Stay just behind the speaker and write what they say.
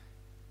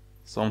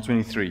Psalm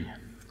 23.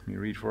 Let me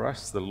read for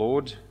us. The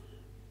Lord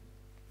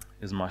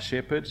is my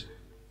shepherd.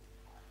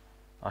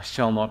 I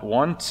shall not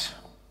want.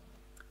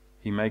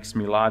 He makes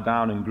me lie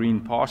down in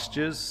green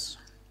pastures.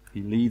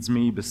 He leads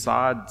me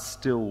beside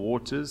still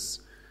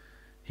waters.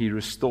 He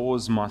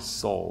restores my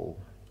soul.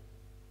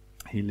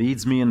 He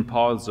leads me in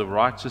paths of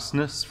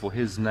righteousness for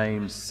his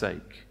name's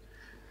sake.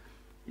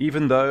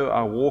 Even though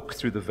I walk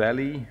through the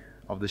valley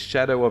of the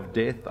shadow of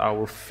death, I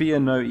will fear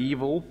no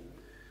evil.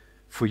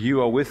 For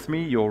you are with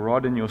me, your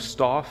rod and your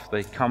staff,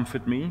 they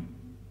comfort me.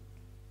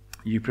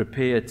 You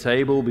prepare a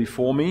table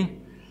before me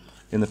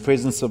in the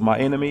presence of my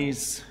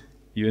enemies.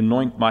 You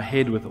anoint my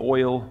head with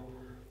oil.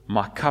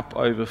 My cup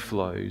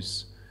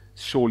overflows.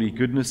 Surely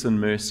goodness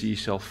and mercy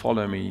shall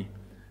follow me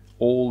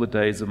all the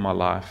days of my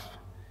life,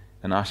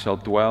 and I shall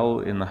dwell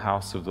in the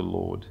house of the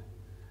Lord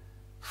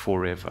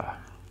forever.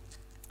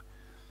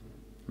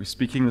 We're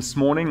speaking this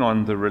morning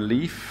on the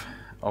relief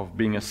of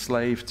being a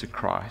slave to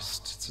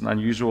Christ. It's an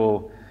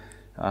unusual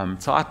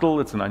title.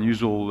 It's an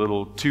unusual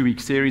little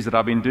 2-week series that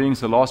I've been doing.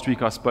 So last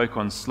week I spoke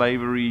on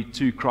slavery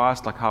to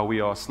Christ, like how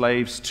we are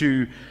slaves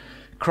to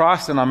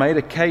Christ, and I made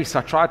a case.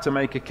 I tried to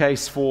make a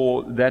case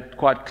for that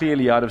quite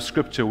clearly out of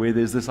Scripture, where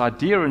there's this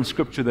idea in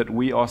Scripture that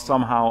we are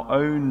somehow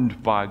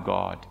owned by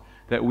God,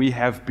 that we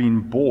have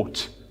been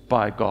bought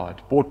by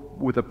God, bought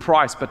with a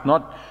price, but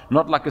not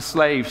like a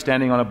slave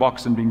standing on a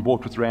box and being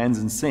bought with rands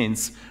and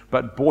cents,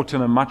 but bought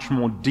in a much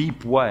more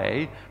deep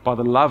way by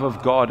the love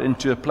of God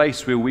into a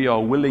place where we are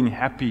willing,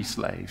 happy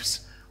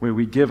slaves, where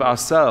we give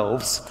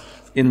ourselves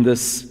in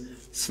this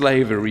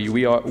slavery.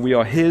 We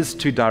are His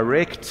to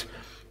direct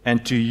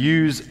and to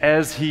use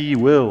as He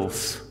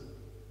wills.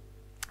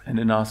 And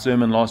in our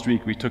sermon last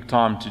week, we took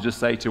time to just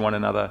say to one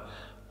another,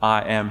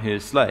 I am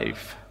His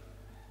slave.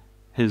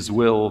 His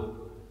will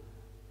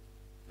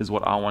is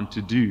what I want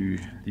to do,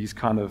 these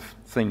kind of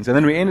things. And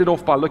then we ended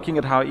off by looking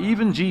at how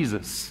even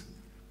Jesus,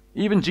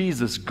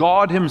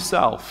 God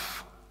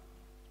Himself,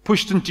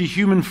 pushed into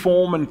human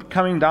form and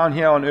coming down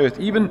here on earth,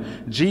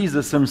 even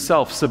Jesus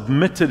Himself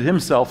submitted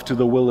Himself to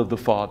the will of the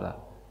Father.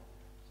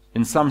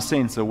 In some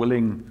sense, a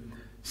willing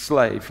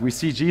slave. We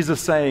see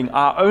Jesus saying,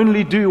 I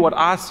only do what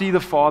I see the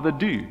Father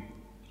do.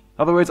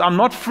 In other words, I'm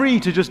not free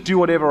to just do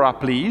whatever I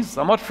please.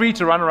 I'm not free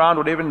to run around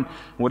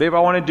whatever I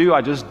want to do,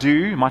 I just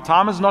do. My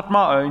time is not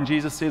my own.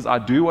 Jesus says, I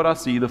do what I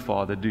see the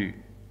Father do.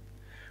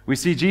 We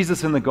see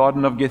Jesus in the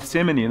Garden of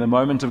Gethsemane in a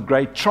moment of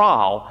great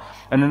trial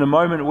and in a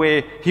moment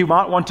where He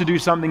might want to do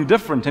something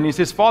different. And He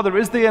says, Father,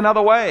 is there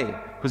another way?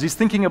 Because He's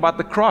thinking about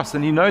the cross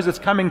and He knows it's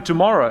coming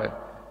tomorrow.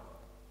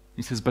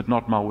 He says, but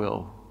not my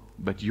will,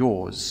 but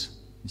yours.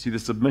 You see the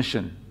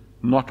submission.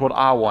 Not what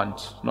I want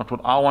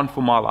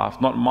for my life,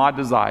 not my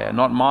desire,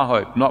 not my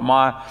hope, not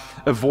my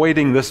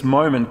avoiding this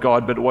moment,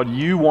 God, but what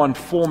you want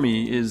for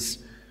me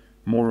is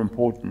more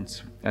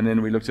important. And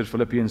then we looked at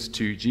Philippians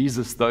 2.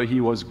 Jesus, though He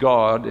was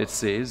God, it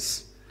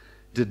says,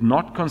 did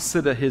not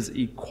consider His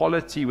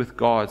equality with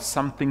God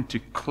something to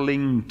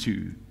cling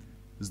to,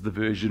 is the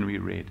version we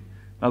read.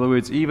 In other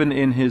words, even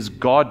in His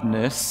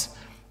godness,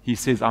 He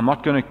says, I'm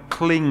not going to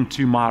cling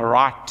to my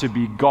right to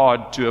be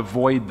God to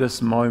avoid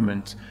this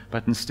moment,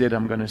 but instead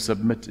I'm going to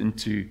submit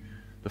into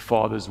the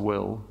Father's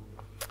will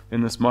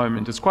in this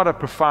moment. It's quite a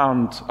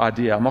profound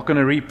idea. I'm not going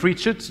to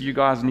re-preach it. You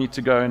guys need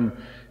to go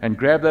and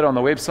grab that on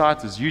the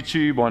website. There's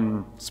YouTube,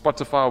 on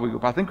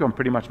Spotify. I think on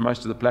pretty much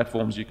most of the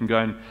platforms you can go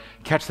and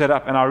catch that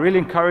up. And I really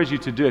encourage you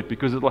to do it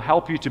because it will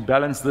help you to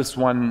balance this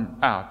one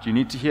out. You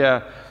need to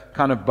hear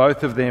kind of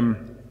both of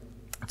them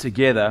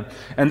together.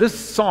 And this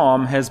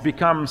psalm has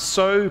become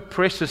so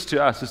precious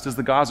to us, just as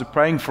the guys are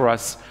praying for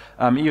us,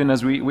 even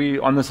as we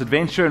on this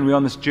adventure and we're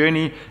on this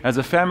journey as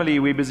a family.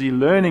 We're busy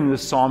learning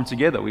this psalm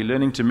together. We're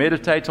learning to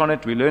meditate on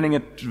it. We're learning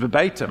it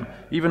verbatim.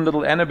 Even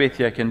little Annabeth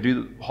here can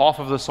do half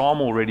of the psalm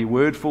already,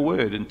 word for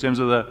word, in terms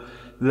of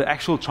the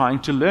actual trying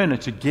to learn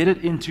it, to get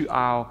it into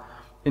our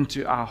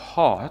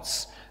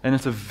hearts. And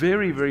it's a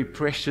very, very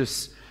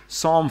precious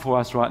psalm for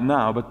us right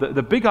now. But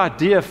the big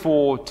idea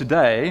for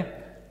today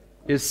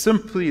is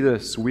simply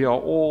this: we are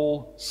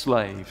all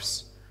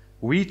slaves.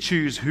 We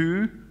choose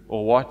who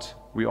or what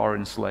we are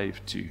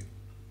enslaved to.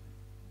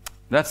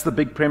 That's the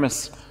big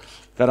premise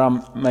that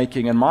I'm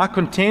making. And my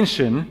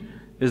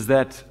contention is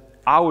that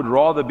I would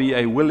rather be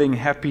a willing,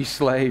 happy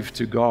slave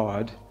to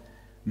God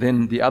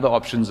than the other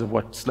options of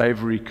what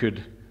slavery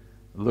could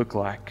look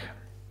like.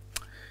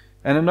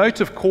 And a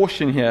note of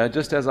caution here,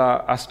 just as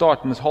I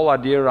start in this whole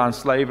idea around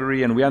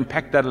slavery, and we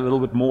unpacked that a little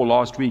bit more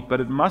last week,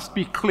 but it must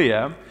be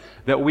clear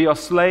that we are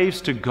slaves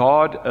to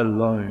God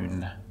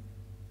alone.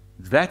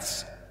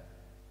 That's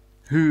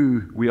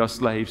who we are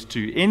slaves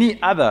to.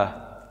 Any other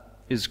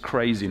is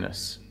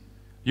craziness.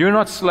 You're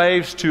not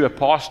slaves to a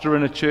pastor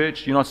in a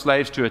church. You're not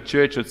slaves to a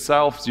church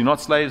itself. You're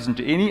not slaves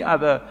into any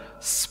other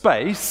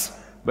space,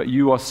 but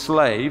you are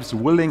slaves,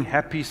 willing,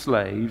 happy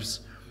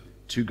slaves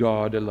to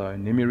God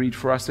alone. Let me read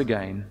for us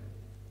again.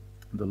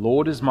 The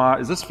Lord is my...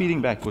 Is this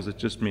feeding back, or is it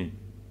just me?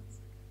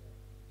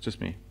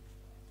 Just me.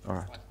 All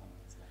right.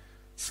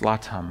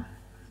 Slight hum.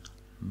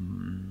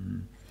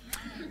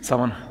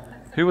 Someone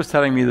Who was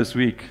telling me this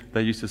week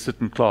they used to sit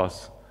in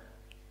class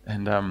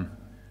and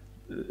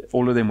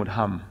all of them would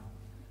hum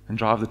and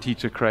drive the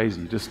teacher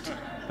crazy, just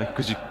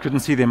because you couldn't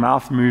see their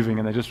mouth moving,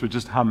 and they just would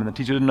just hum, and the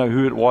teacher didn't know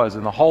who it was,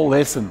 and the whole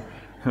lesson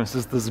it was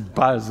just this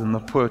buzz, and the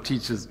poor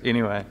teachers.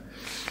 Anyway,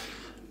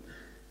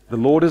 the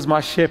Lord is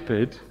my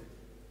shepherd,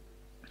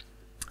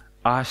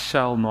 I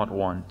shall not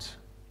want.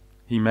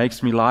 He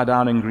makes me lie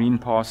down in green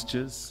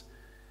pastures.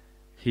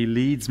 He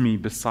leads me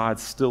beside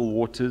still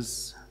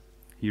waters.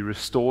 He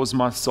restores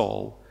my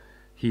soul.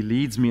 He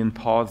leads me in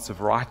paths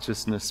of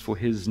righteousness for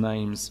His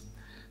name's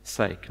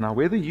sake. Now,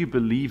 whether you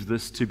believe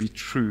this to be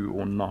true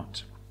or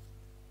not,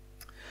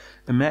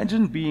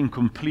 imagine being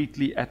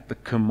completely at the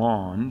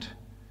command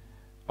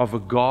of a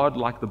God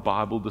like the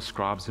Bible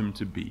describes Him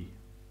to be.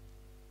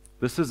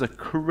 This is a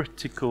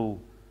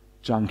critical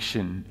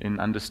junction in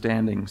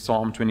understanding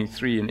Psalm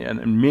 23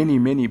 and many,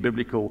 many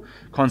biblical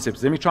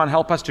concepts. Let me try and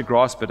help us to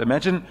grasp it.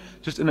 Imagine,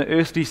 just in an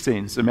earthly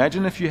sense,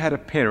 imagine if you had a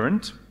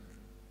parent,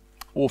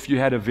 or if you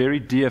had a very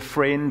dear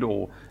friend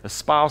or a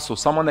spouse or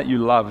someone that you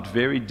loved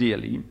very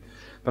dearly,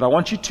 but I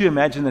want you to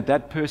imagine that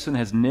that person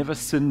has never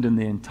sinned in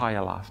their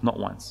entire life, not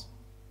once.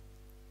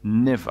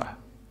 Never.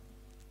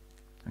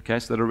 Okay,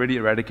 so that already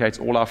eradicates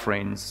all our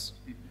friends,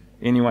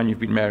 anyone you've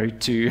been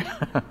married to.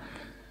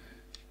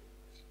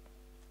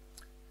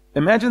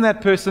 Imagine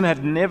that person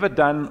had never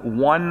done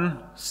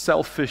one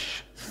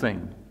selfish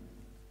thing.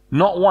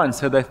 Not once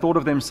had they thought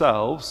of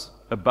themselves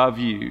above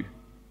you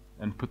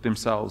and put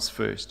themselves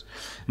first.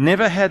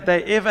 Never had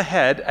they ever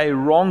had a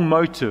wrong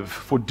motive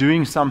for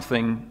doing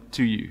something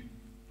to you.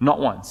 Not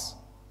once.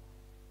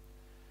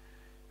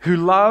 Who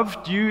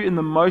loved you in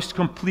the most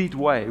complete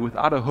way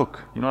without a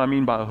hook. You know what I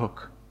mean by a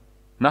hook?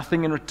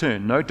 Nothing in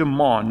return, no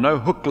demand, no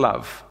hook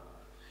love.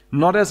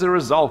 Not as a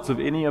result of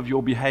any of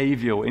your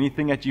behavior or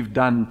anything that you've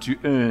done to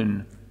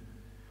earn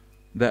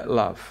that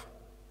love.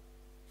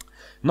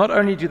 Not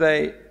only do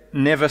they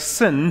never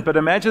sin, but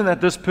imagine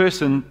that this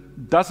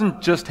person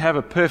doesn't just have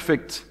a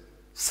perfect,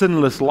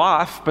 sinless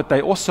life, but they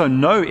also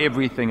know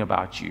everything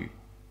about you.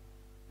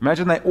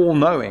 Imagine they're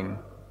all-knowing,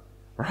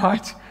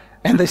 right?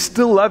 And they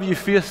still love you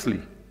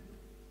fiercely.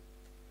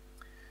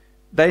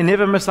 They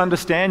never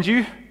misunderstand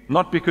you,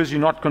 not because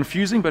you're not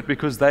confusing, but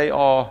because they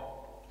are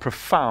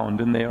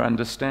profound in their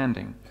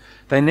understanding.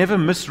 They never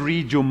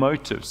misread your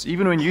motives.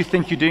 Even when you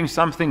think you're doing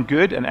something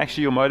good and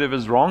actually your motive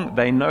is wrong,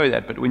 they know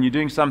that. But when you're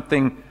doing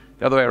something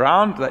the other way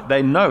around,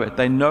 they know it.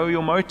 They know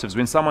your motives.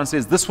 When someone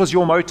says, this was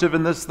your motive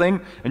in this thing,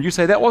 and you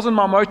say, that wasn't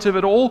my motive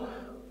at all,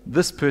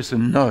 this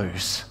person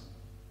knows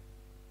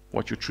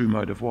what your true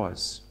motive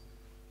was.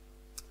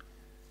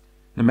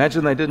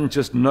 Imagine they didn't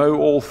just know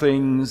all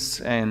things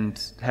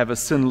and have a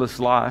sinless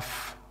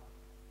life,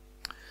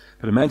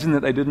 but imagine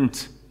that they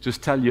didn't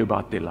just tell you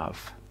about their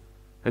love.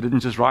 They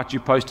didn't just write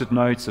you post-it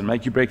notes and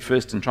make you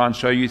breakfast and try and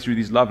show you through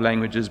these love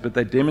languages, but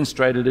they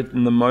demonstrated it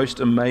in the most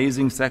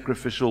amazing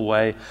sacrificial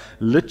way,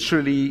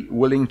 literally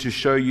willing to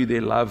show you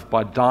their love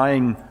by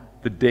dying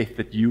the death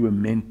that you were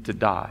meant to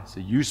die. So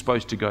you're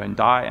supposed to go and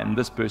die, and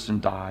this person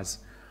dies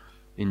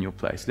in your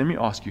place. Let me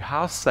ask you,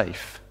 how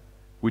safe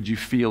would you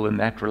feel in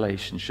that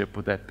relationship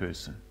with that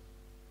person?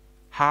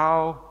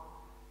 How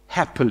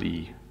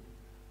happily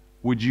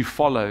would you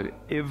follow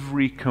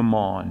every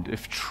command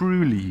if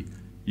truly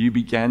you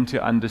began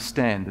to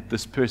understand that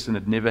this person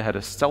had never had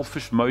a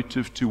selfish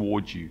motive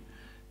towards you,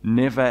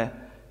 never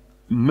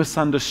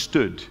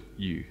misunderstood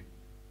you,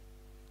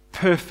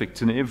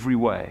 perfect in every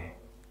way,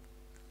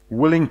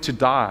 willing to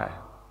die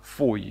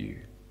for you?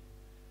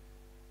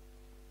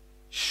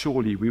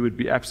 Surely we would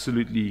be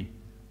absolutely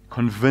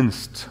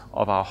convinced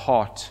of our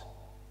heart,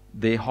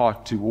 their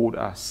heart toward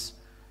us.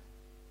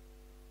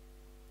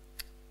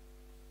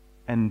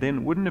 And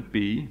then wouldn't it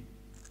be,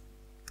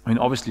 I mean,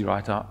 obviously,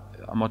 right,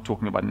 I'm not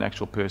talking about an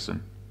actual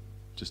person,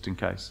 just in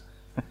case.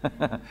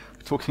 We're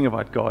talking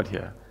about God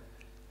here.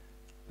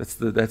 That's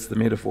the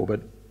metaphor.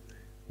 But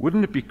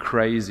wouldn't it be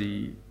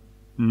crazy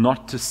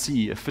not to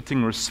see a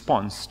fitting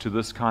response to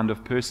this kind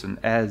of person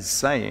as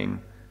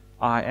saying,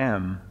 I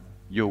am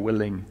your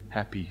willing,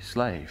 happy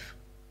slave.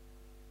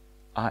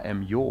 I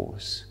am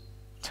yours.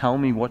 Tell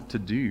me what to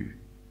do.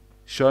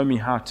 Show me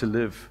how to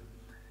live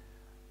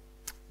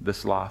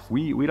this life.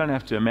 We don't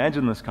have to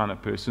imagine this kind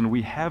of person.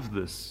 We have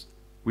this.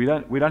 We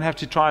don't have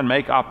to try and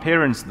make our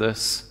parents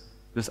this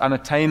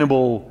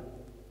unattainable.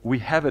 We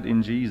have it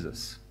in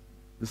Jesus.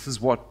 This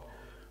is what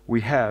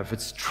we have.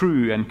 It's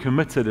true and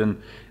committed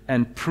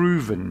and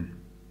proven.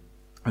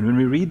 And when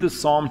we read the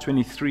Psalm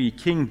 23,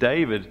 King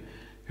David,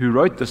 who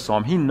wrote the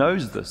psalm, he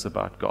knows this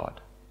about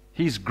God.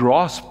 He's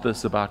grasped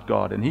this about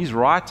God, and he's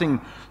writing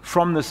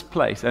from this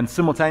place. And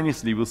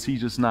simultaneously, we'll see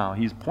just now,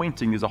 he's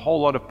pointing, there's a whole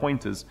lot of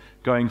pointers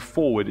going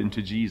forward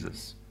into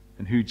Jesus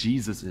and who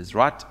Jesus is,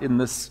 right in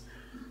this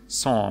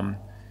Psalm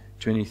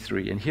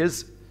 23. And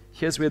here's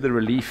where the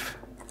relief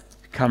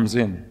comes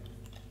in.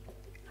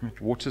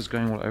 Water's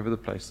going all over the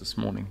place this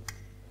morning.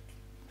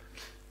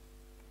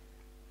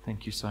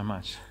 Thank you so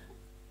much.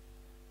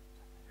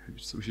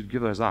 We should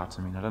give those out.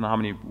 I mean, I don't know how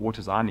many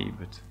waters I need,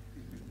 but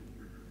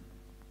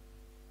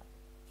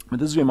But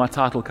this is where my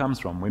title comes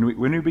from. When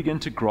we begin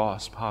to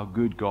grasp how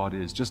good God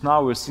is. Just now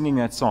we were singing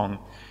that song,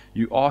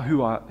 "You are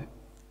who I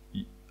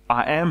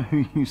am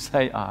who you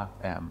say I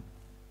am.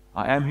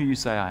 I am who you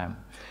say I am."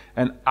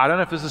 And I don't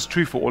know if this is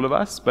true for all of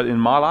us, but in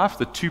my life,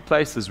 the two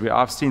places where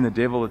I've seen the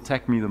devil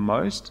attack me the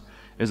most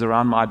is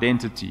around my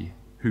identity,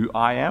 who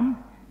I am,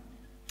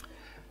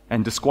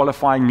 and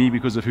disqualifying me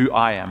because of who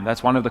I am.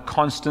 That's one of the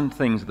constant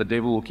things that the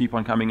devil will keep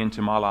on coming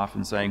into my life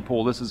and saying,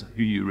 "Paul, this is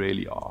who you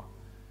really are.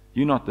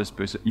 You're not this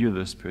person, you're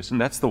this person."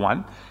 That's the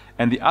one.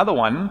 And the other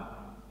one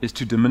is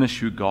to diminish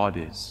who God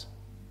is.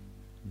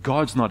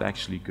 God's not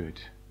actually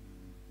good.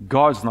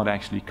 God's not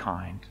actually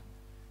kind.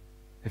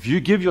 If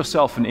you give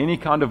yourself in any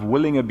kind of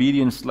willing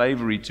obedience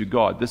slavery to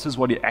God, this is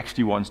what He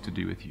actually wants to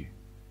do with you.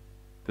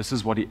 This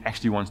is what He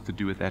actually wants to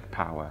do with that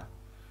power.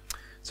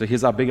 So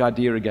here's our big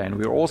idea again.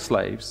 We're all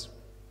slaves.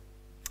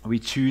 We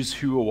choose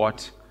who or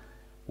what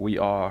we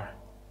are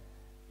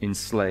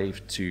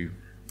enslaved to.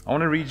 I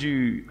want to read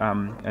you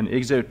an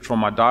excerpt from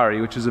my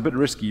diary, which is a bit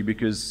risky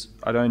because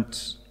I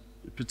don't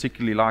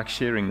particularly like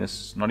sharing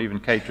this. Not even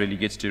Kate really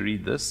gets to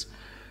read this.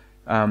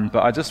 But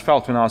I just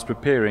felt when I was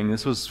preparing,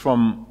 this was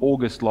from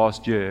August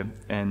last year,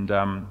 and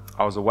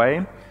I was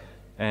away,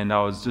 and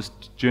I was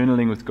just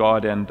journaling with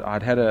God, and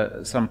I'd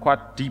had some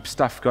quite deep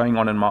stuff going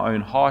on in my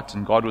own heart,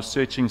 and God was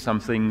searching some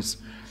things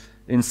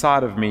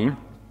inside of me.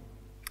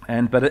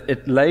 But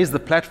it lays the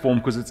platform,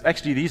 because it's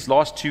actually these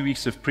last 2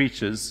 weeks of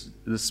preachers,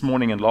 this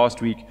morning and last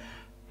week,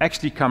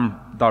 actually come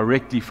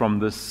directly from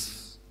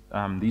these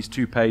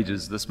 2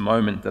 pages, this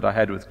moment that I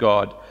had with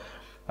God.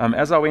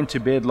 As I went to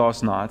bed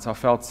last night, I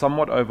felt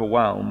somewhat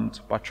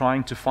overwhelmed by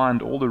trying to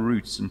find all the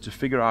roots and to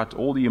figure out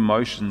all the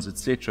emotions,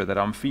 etc., that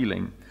I'm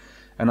feeling.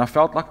 And I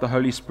felt like the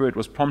Holy Spirit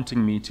was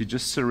prompting me to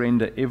just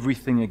surrender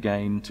everything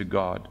again to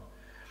God.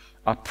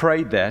 I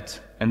prayed that,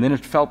 and then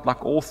it felt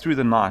like all through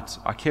the night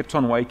I kept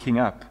on waking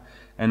up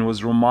and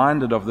was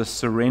reminded of this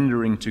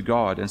surrendering to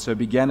God, and so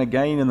began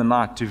again in the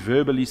night to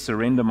verbally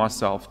surrender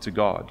myself to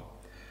God.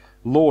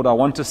 Lord, I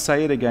want to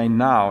say it again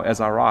now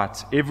as I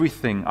write.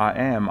 Everything I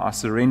am, I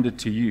surrender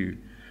to you.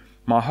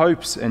 My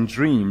hopes and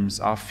dreams,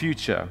 our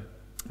future,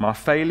 my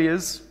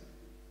failures,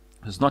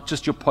 it's not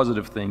just your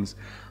positive things,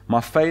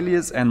 my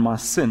failures and my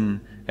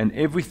sin and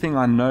everything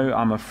I know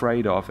I'm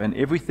afraid of and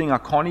everything I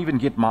can't even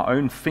get my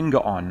own finger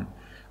on,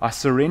 I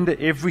surrender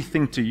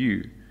everything to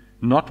you.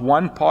 Not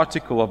one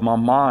particle of my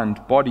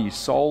mind, body,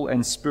 soul,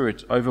 and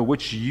spirit over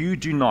which you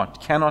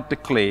cannot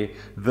declare,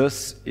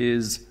 this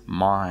is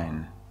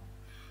mine.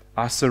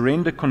 I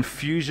surrender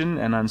confusion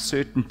and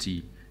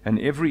uncertainty and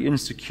every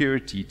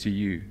insecurity to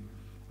you.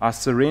 I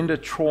surrender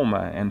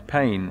trauma and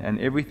pain and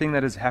everything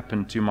that has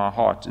happened to my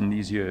heart in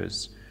these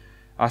years.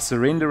 I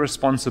surrender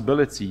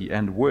responsibility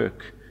and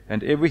work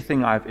and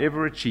everything I've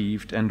ever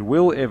achieved and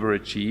will ever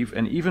achieve,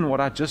 and even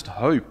what I just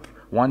hope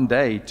one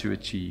day to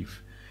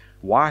achieve.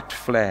 White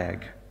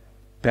flag,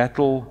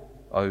 battle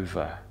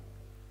over.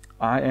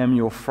 I am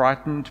your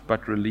frightened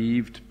but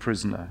relieved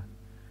prisoner.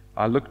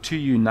 I look to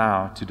you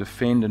now to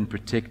defend and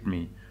protect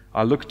me.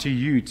 I look to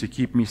you to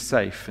keep me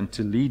safe and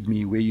to lead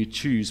me where you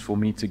choose for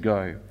me to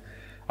go.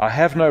 I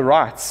have no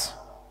rights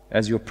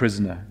as your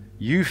prisoner.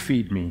 You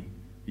feed me.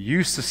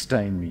 You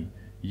sustain me.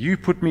 You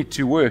put me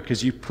to work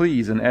as you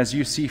please and as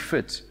you see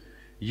fit.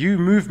 You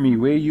move me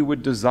where you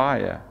would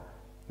desire.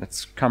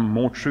 That's come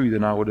more true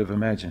than I would have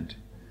imagined.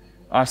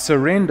 I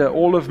surrender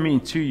all of me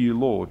to you,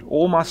 Lord,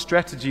 all my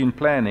strategy and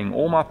planning,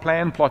 all my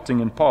plan plotting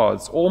and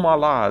paths, all my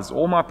lies,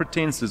 all my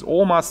pretenses,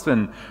 all my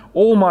sin,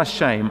 all my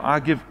shame, I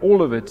give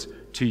all of it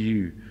to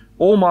you.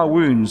 All my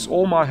wounds,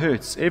 all my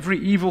hurts, every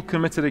evil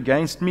committed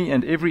against me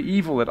and every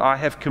evil that I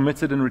have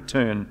committed in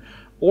return,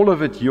 all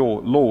of it,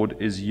 your Lord,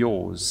 is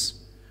yours.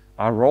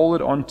 I roll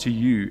it onto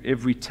you,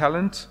 every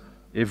talent,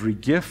 every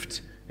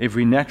gift,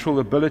 every natural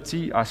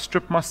ability. I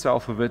strip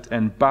myself of it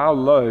and bow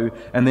low,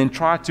 and then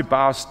try to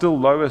bow still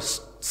lower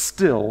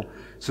still,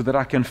 so that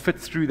I can fit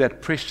through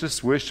that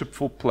precious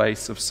worshipful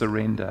place of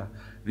surrender,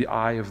 the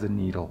eye of the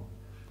needle.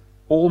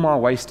 All my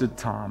wasted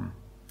time,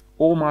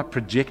 all my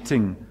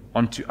projecting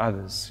onto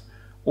others,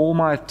 all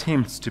my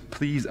attempts to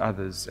please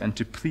others and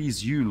to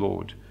please you,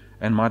 Lord,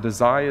 and my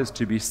desires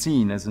to be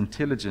seen as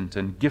intelligent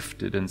and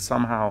gifted and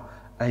somehow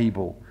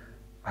able,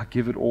 I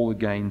give it all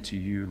again to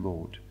you,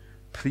 Lord.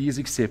 Please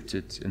accept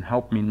it and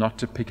help me not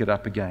to pick it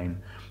up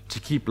again, to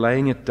keep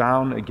laying it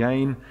down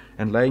again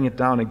and laying it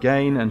down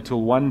again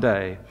until one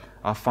day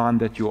I find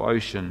that your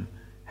ocean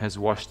has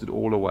washed it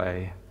all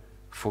away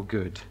for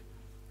good.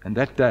 And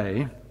that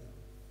day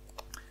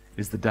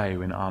is the day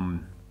when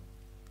I'm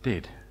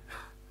dead.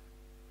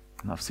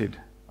 And I've said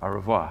au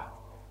revoir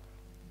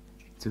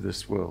to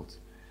this world.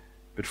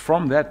 But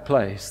from that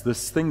place,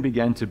 this thing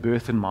began to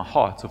birth in my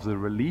heart of the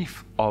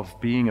relief of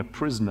being a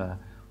prisoner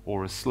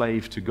or a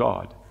slave to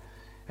God,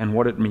 and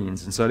what it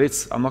means. And so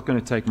I'm not going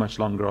to take much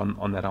longer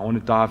on that. I want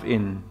to dive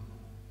in.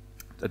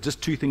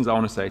 Just 2 things I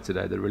want to say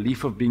today. The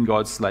relief of being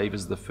God's slave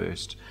is the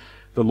first.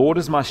 The Lord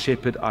is my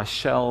shepherd, I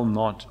shall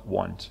not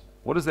want.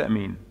 What does that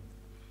mean?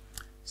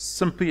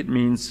 Simply it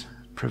means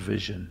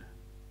provision.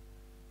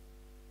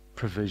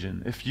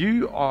 Provision. If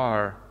you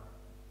are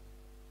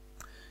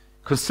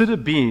Consider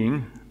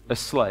being a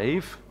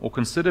slave, or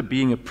consider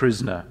being a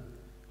prisoner.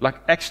 Like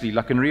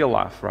in real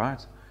life,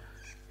 right?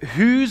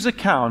 Whose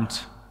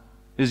account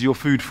is your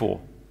food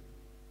for?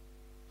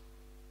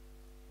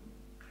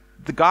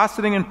 The guy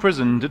sitting in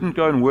prison didn't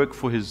go and work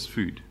for his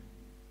food.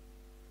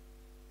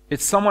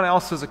 It's someone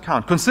else's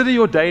account. Consider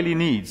your daily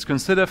needs.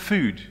 Consider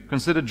food.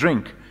 Consider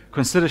drink.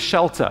 Consider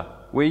shelter,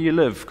 where you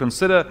live.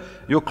 Consider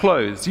your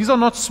clothes. These are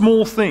not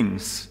small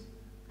things.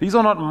 These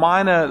are not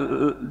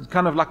minor,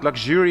 kind of like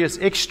luxurious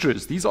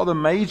extras. These are the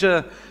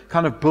major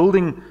kind of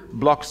building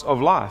blocks of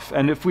life.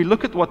 And if we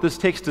look at what this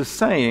text is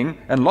saying,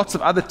 and lots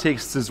of other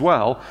texts as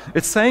well,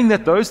 it's saying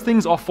that those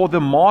things are for the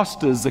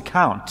master's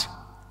account,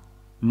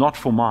 not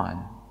for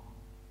mine.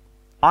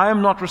 I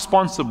am not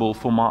responsible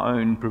for my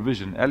own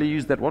provision. Ellie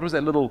used that. What was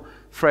that little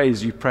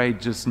phrase you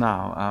prayed just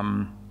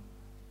now?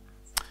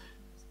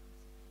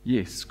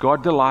 Yes,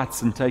 God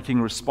delights in taking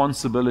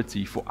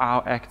responsibility for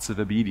our acts of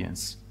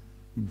obedience.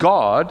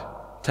 God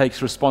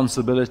takes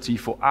responsibility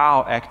for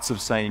our acts of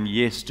saying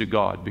yes to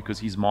God because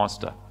He's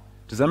master.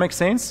 Does that make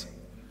sense?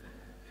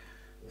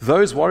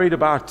 Those worried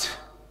about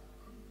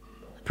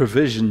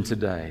provision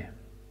today,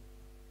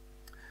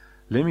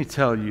 let me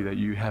tell you that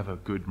you have a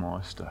good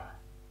master.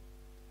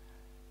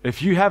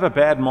 If you have a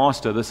bad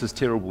master, this is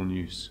terrible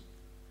news.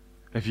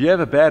 If you have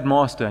a bad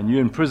master and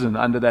you're in prison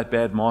under that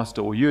bad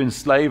master, or you're in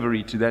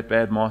slavery to that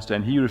bad master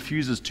and he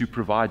refuses to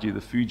provide you the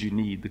food you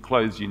need, the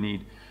clothes you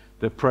need,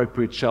 the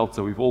appropriate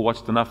shelter. We've all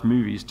watched enough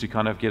movies to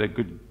kind of get a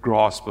good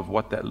grasp of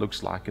what that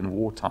looks like in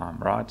wartime,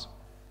 right?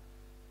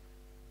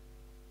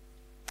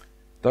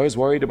 Those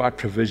worried about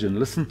provision,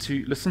 listen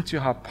to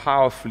how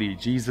powerfully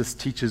Jesus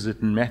teaches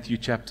it in Matthew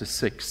chapter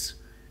 6.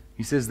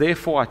 He says,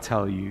 therefore I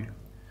tell you,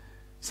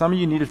 some of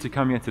you needed to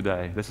come here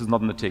today. This is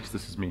not in the text,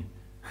 this is me.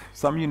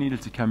 Some of you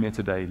needed to come here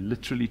today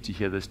literally to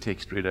hear this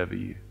text read over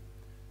you.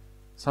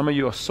 Some of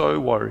you are so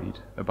worried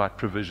about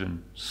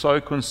provision,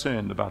 so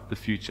concerned about the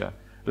future.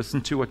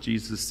 Listen to what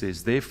Jesus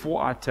says.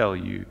 Therefore I tell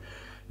you,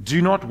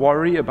 do not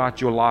worry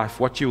about your life,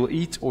 what you will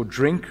eat or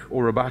drink,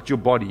 or about your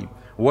body,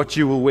 what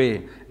you will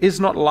wear. Is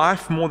not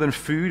life more than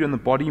food, and the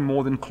body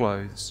more than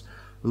clothes?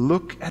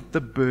 Look at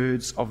the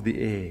birds of the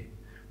air.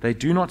 They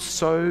do not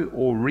sow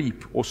or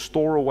reap or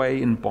store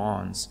away in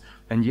barns,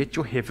 and yet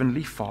your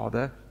heavenly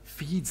Father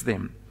feeds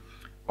them.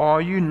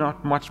 Are you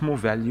not much more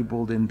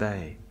valuable than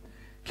they?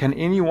 Can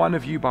any one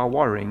of you, by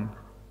worrying,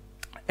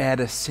 add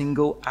a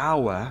single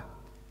hour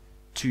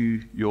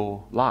to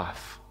your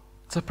life?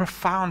 It's a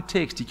profound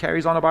text. He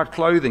carries on about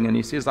clothing, and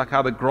he says like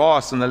how the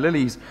grass and the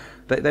lilies,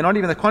 they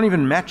can't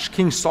even match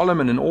King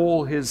Solomon in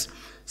all his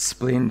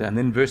splendor. And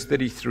then verse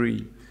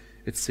 33,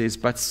 it says,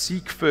 but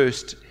seek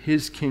first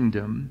his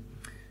kingdom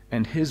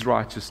and his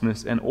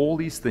righteousness, and all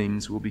these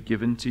things will be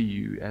given to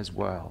you as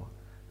well.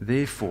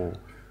 Therefore,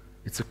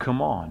 it's a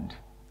command.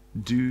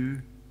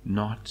 Do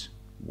not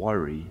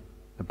worry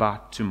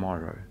about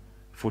tomorrow,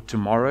 for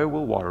tomorrow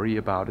will worry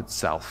about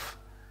itself.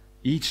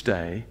 Each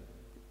day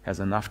has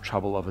enough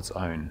trouble of its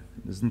own.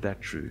 Isn't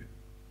that true?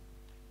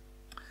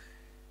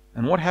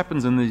 And what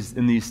happens in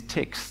these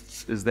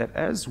texts is that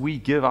as we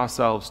give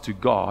ourselves to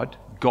God,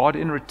 God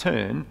in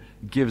return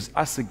gives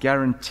us a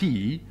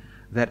guarantee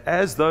that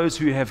as those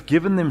who have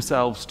given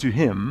themselves to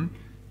Him,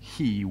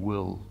 He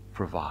will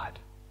provide.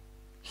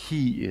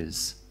 He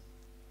is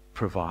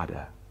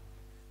provider.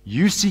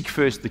 You seek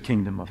first the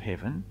kingdom of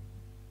heaven,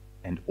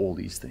 and all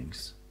these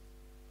things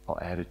are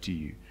added to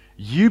you.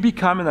 You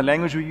become, in the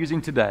language we're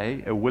using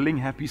today, a willing,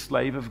 happy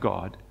slave of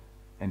God,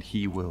 and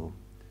He will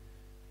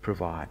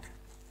provide.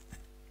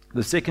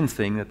 The second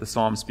thing that the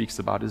psalm speaks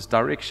about is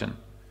direction.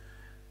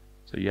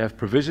 So you have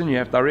provision, you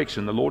have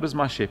direction. The Lord is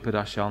my shepherd,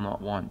 I shall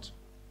not want.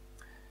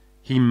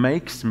 He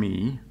makes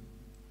me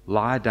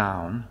lie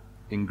down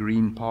in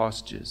green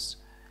pastures.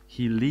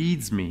 He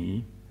leads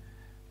me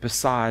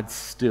beside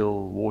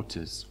still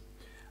waters.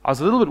 I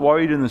was a little bit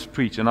worried in this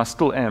preach, and I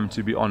still am,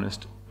 to be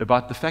honest,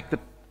 about the fact that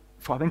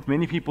I think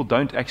many people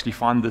don't actually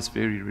find this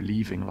very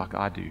relieving like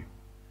I do.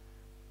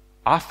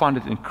 I find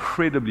it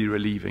incredibly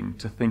relieving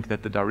to think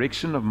that the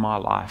direction of my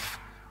life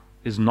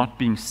is not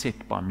being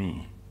set by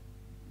me.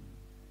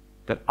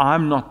 That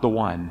I'm not the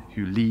one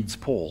who leads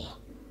Paul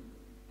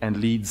and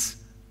leads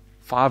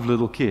 5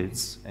 little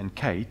kids and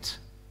Kate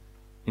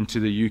into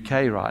the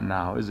UK right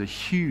now is a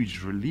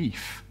huge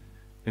relief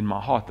in my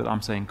heart that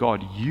I'm saying,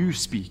 God, you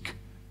speak,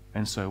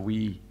 and so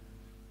we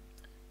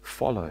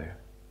follow.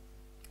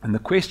 And the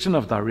question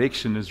of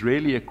direction is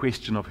really a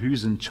question of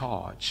who's in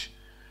charge.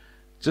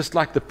 Just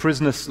like the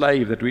prisoner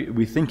slave that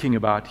we're thinking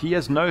about, he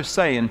has no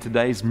say in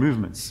today's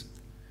movements.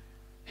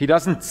 He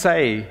doesn't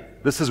say,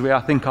 this is where I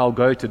think I'll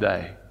go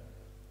today.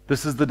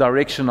 This is the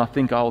direction I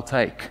think I'll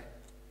take.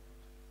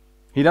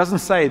 He doesn't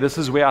say, this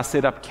is where I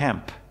set up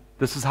camp.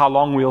 This is how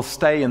long we'll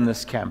stay in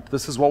this camp.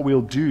 This is what we'll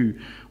do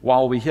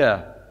while we're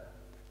here.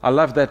 I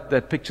love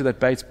that picture that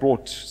Bates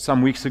brought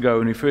some weeks ago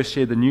when we first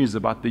shared the news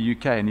about the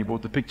UK, and he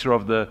brought the picture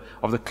of the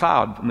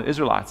cloud from the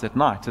Israelites at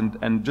night.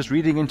 And just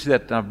reading into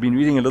that, I've been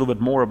reading a little bit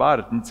more about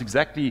it, and it's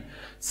exactly, it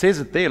says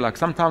it there, like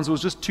sometimes it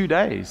was just 2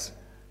 days.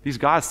 These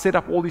guys set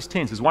up all these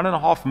tents. There's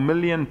 1.5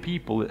 million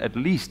people, at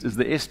least, is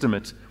the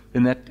estimate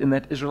in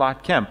that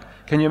Israelite camp.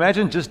 Can you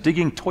imagine just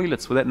digging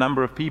toilets for that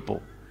number of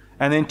people?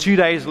 And then 2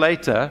 days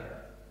later,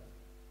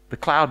 the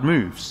cloud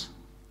moves.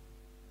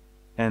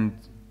 And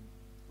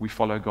we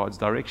follow God's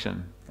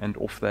direction. And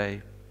off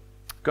they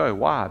go.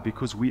 Why?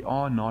 Because we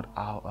are not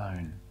our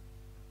own.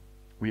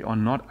 We are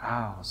not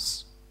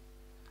ours.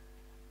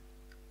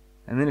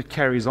 And then it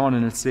carries on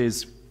and it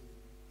says,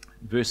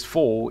 verse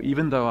 4,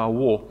 even though I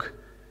walk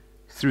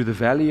through the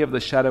valley of the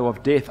shadow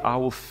of death, I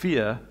will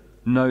fear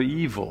no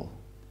evil.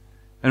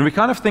 And we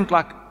kind of think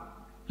like,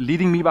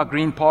 leading me by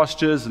green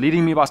pastures,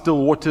 leading me by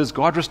still waters,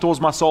 God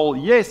restores my soul.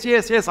 Yes,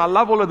 yes, yes, I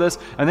love all of this.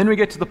 And then we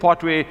get to the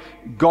part where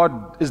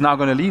God is now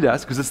going to lead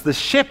us, because it's the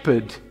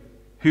shepherd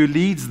who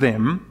leads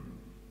them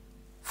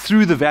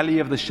through the valley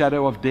of the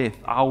shadow of death.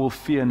 I will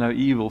fear no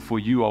evil, for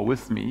you are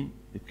with me.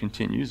 It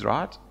continues,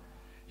 right?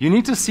 You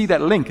need to see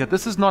that link, that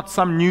this is not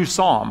some new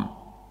psalm.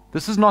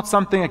 This is not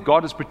something that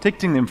God is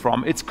protecting them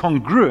from. It's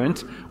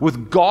congruent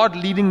with God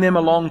leading them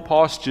along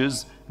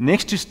pastures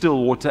next to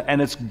still water,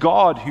 and it's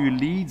God who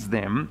leads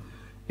them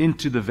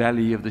into the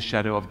valley of the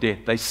shadow of death.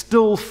 They're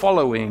still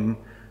following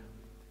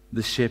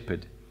the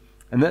shepherd.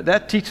 And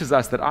that teaches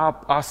us that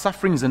our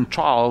sufferings and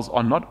trials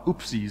are not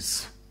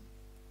oopsies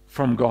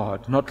from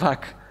God, not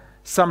like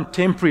some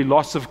temporary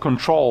loss of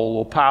control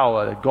or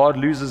power, that God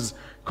loses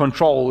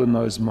control in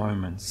those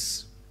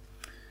moments.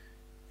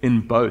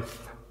 In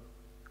both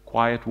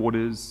quiet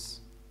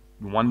waters,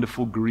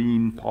 wonderful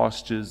green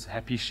pastures,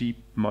 happy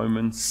sheep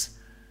moments,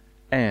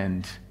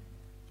 and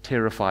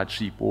terrified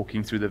sheep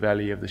walking through the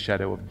valley of the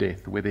shadow of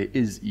death, where there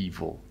is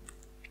evil.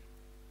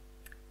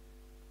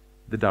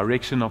 The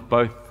direction of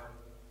both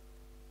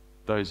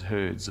those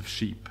herds of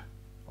sheep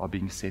are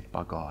being set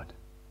by God.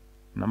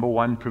 Number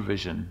one,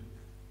 provision.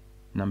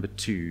 Number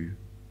two,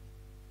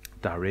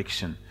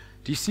 direction.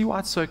 Do you see why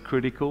it's so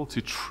critical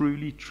to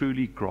truly,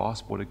 truly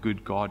grasp what a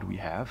good God we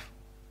have?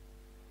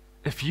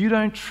 If you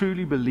don't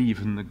truly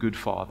believe in the good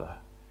Father,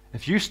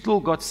 if you still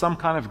got some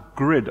kind of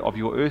grid of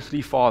your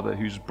earthly father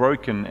who's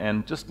broken,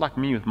 and just like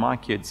me with my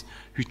kids,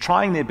 who's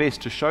trying their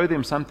best to show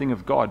them something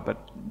of God,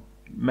 but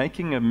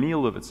making a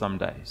meal of it some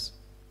days.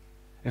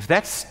 If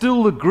that's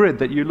still the grid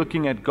that you're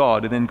looking at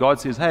God, and then God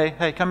says,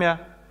 hey, come here,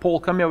 Paul,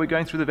 come here, we're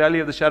going through the valley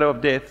of the shadow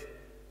of death.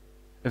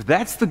 If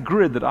that's the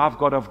grid that I've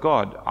got of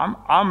God,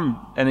 I'm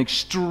an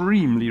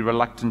extremely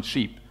reluctant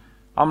sheep.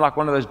 I'm like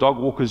one of those dog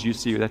walkers you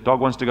see. That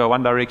dog wants to go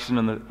one direction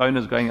and the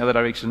owner's going the other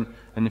direction.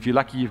 And if you're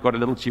lucky, you've got a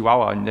little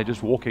chihuahua and they're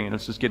just walking and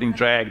it's just getting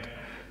dragged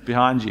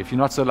behind you. If you're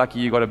not so lucky,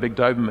 you've got a big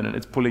Doberman and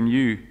it's pulling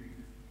you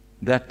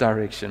that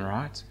direction,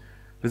 right?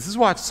 This is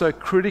why it's so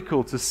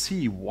critical to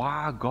see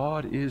why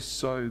God is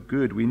so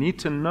good. We need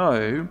to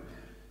know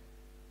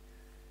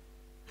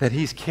that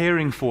He's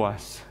caring for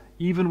us,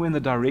 even when the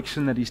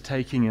direction that He's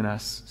taking in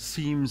us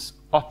seems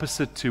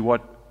opposite to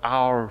what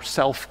our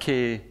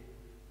self-care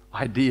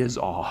ideas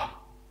are.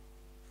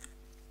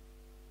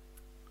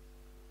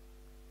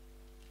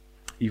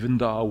 Even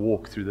though I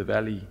walk through the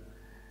valley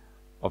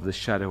of the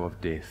shadow of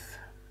death,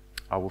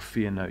 I will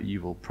fear no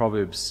evil.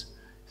 Proverbs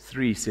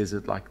 3 says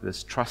it like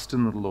this: trust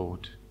in the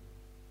Lord.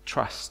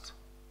 Trust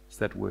is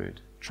that word.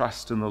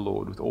 Trust in the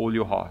Lord with all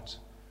your heart.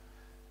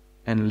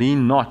 And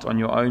lean not on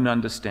your own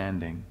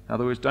understanding. In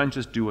other words, don't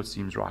just do what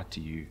seems right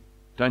to you.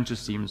 Don't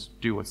just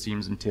do what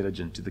seems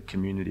intelligent to the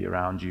community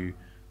around you,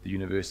 the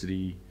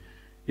university.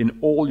 In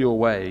all your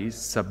ways,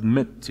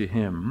 submit to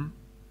Him,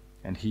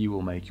 and He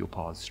will make your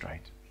paths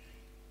straight.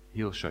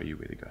 He'll show you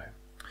where to go.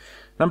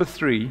 Number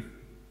 3,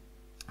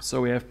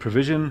 so we have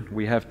provision,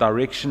 we have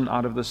direction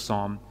out of this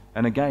psalm.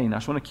 And again, I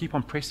just want to keep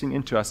on pressing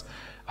into us.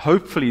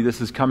 Hopefully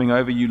this is coming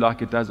over you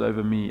like it does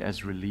over me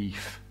as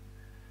relief.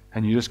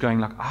 And you're just going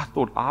like, I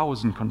thought I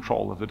was in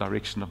control of the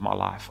direction of my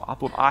life. I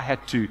thought I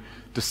had to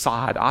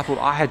decide. I thought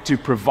I had to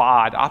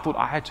provide. I thought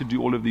I had to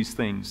do all of these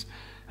things.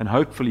 And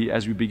hopefully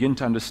as we begin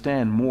to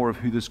understand more of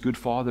who this good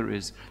Father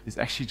is, it's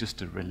actually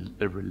just a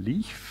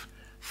relief.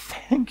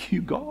 Thank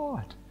you,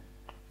 God.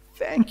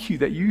 Thank you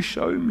that you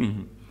show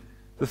me.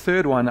 The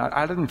third one,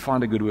 I didn't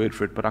find a good word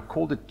for it, but I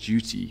called it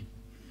duty.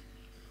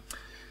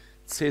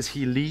 It says,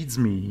 He leads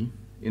me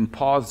in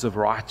paths of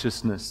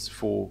righteousness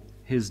for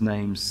His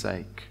name's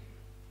sake.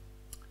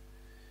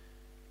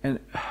 And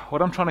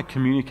what I'm trying to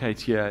communicate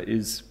here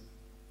is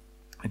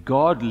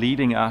God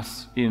leading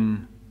us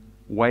in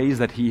ways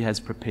that He has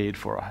prepared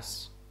for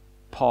us.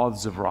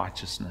 Paths of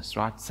righteousness,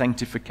 right?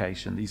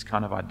 Sanctification, these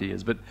kind of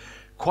ideas. But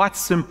quite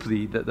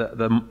simply,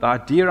 the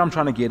idea I'm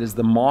trying to get is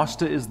the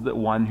master is the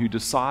one who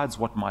decides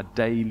what my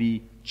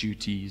daily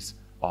duties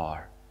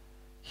are.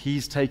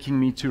 He's taking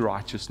me to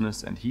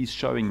righteousness and He's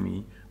showing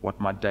me what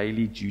my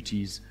daily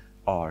duties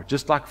are.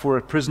 Just like for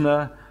a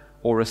prisoner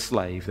or a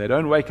slave. They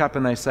don't wake up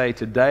and they say,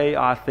 today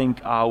I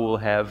think I will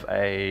have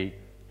a ...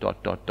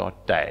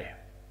 day.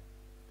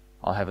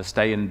 I'll have a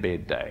stay in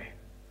bed day.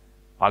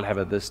 I'll have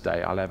a this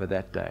day. I'll have a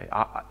that day.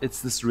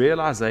 It's this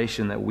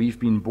realization that we've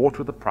been bought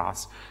with a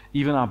price.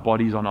 Even our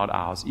bodies are not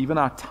ours. Even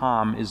our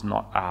time is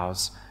not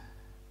ours.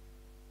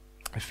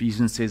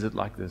 Ephesians says it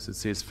like this. It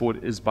says, "For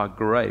it is by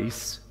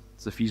grace,"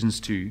 it's Ephesians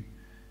 2,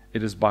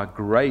 "it is by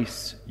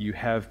grace you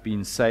have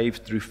been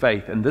saved through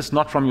faith, and this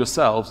not from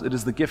yourselves, it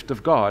is the gift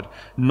of God,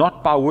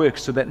 not by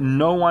works, so that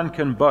no one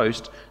can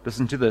boast."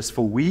 Listen to this.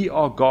 "For we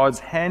are God's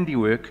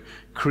handiwork,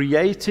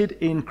 created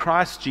in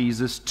Christ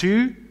Jesus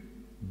to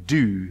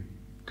do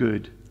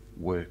good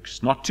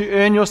works." Not to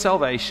earn your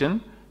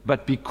salvation,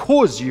 but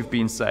because you've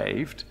been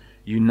saved,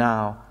 you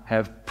now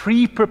have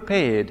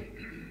pre-prepared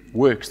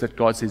works that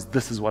God says,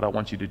 "This is what I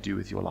want you to do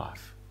with your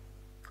life."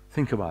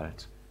 Think about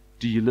it.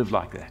 Do you live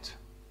like that?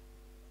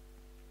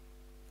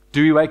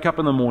 Do we wake up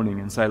in the morning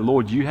and say,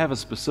 "Lord, you have a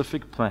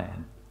specific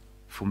plan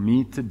for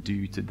me to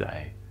do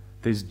today.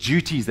 There's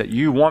duties that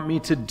you want me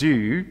to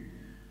do.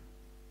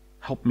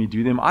 Help me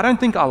do them." I don't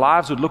think our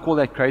lives would look all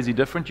that crazy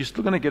different. You're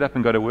still going to get up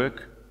and go to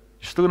work.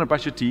 You're still going to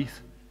brush your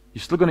teeth.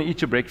 You're still going to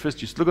eat your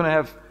breakfast. You're still going to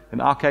have, in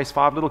our case,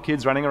 5 little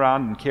kids running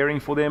around and caring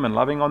for them and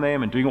loving on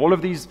them and doing all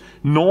of these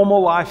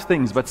normal life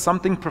things. But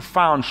something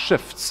profound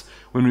shifts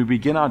when we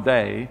begin our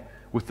day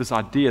with this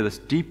idea, this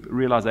deep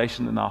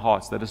realization in our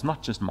hearts that it's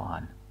not just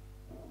mine.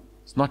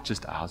 It's not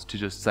just ours to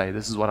just say,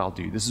 "This is what I'll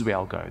do. This is where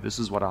I'll go. This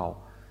is what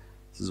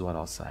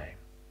I'll say."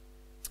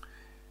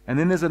 And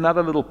then there's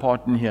another little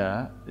part in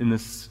here, in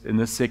this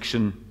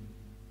section.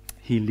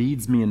 "He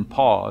leads me in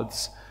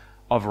paths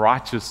of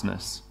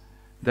righteousness."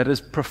 That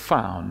is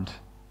profound.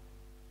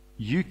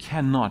 You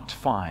cannot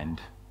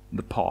find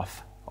the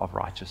path of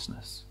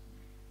righteousness.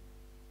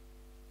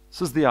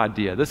 This is the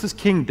idea. This is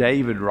King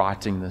David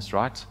writing this,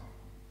 right?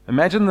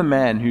 Imagine the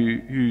man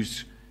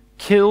who's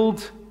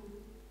killed.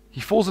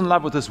 He falls in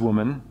love with this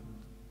woman,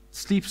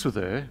 sleeps with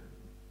her,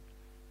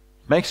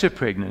 makes her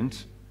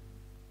pregnant,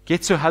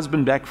 gets her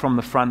husband back from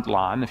the front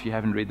line, if you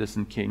haven't read this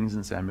in Kings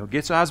and Samuel,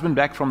 gets her husband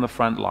back from the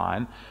front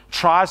line,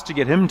 tries to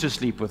get him to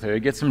sleep with her,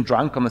 gets him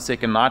drunk on the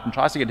second night and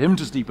tries to get him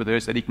to sleep with her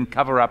so that he can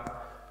cover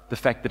up the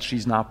fact that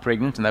she's now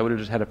pregnant and they would have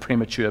just had a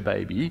premature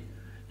baby.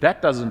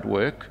 That doesn't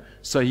work.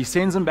 So he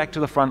sends him back to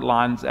the front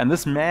lines, and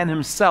this man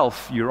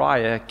himself,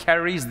 Uriah,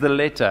 carries the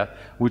letter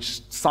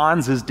which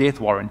signs his death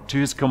warrant to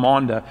his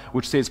commander,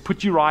 which says,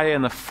 "Put Uriah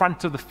in the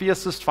front of the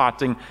fiercest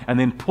fighting and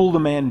then pull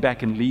the man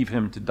back and leave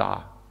him to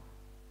die."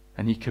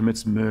 And he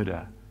commits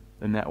murder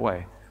in that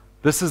way.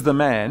 This is the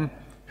man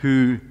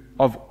who,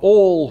 of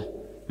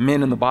all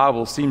men in the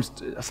Bible,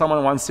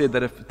 someone once said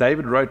that if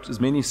David wrote as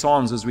many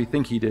Psalms as we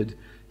think he did,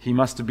 he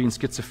must have been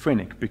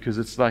schizophrenic, because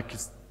it's like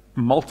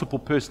multiple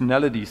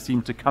personalities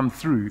seem to come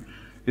through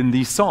in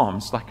these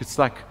Psalms.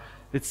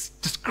 It's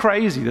just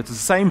crazy that the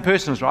same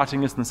person is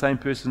writing this and the same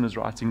person is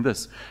writing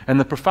this. And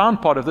the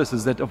profound part of this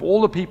is that of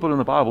all the people in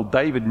the Bible,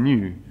 David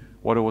knew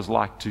what it was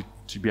like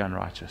to be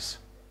unrighteous.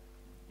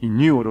 He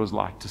knew what it was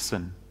like to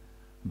sin,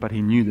 but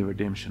he knew the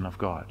redemption of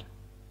God.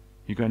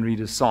 You go and read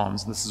his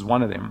Psalms, this is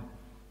one of them.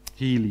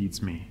 He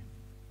leads me.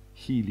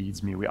 He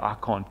leads me where I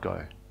can't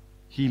go.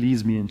 He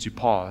leads me into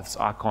paths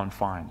I can't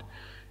find,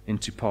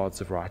 into paths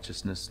of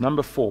righteousness.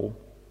 Number 4,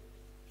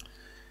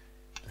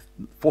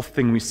 the fourth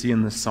thing we see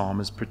in this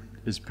psalm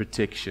is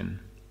protection.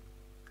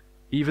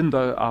 Even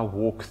though I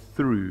walk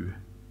through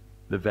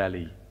the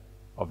valley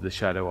of the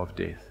shadow of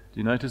death. Do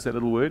you notice that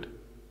little word?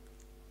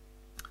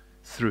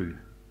 Through.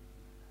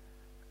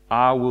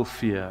 I will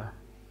fear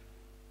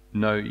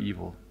no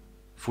evil,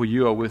 for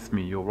you are with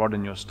me, your rod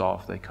and your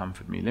staff, they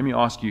comfort me. Let me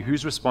ask you,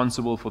 who's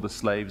responsible for the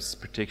slave's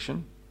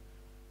protection?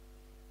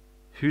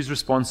 Who's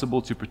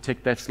responsible to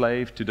protect that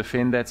slave, to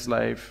defend that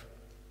slave?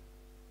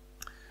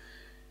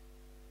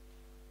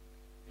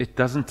 It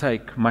doesn't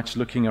take much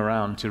looking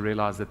around to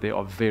realize that there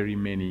are very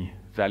many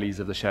valleys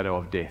of the shadow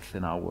of death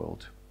in our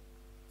world.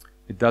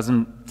 It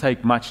doesn't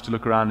take much to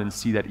look around and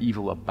see that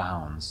evil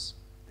abounds.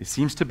 There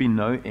seems to be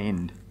no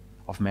end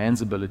of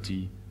man's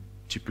ability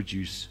to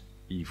produce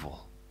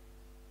evil.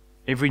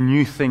 Every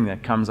new thing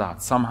that comes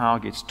out somehow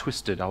gets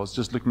twisted. I was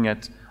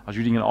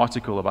reading an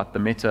article about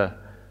the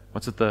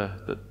what's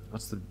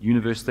the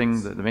universe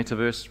thing, the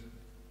metaverse?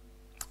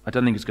 I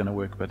don't think it's going to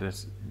work, but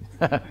it's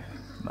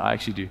I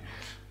actually do.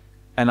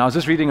 And I was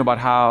just reading about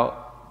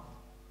how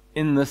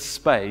in this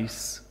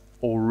space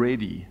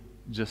already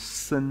just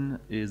sin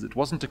is, it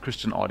wasn't a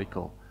Christian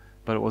article,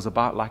 but it was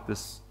about like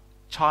this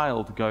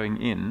child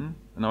going in,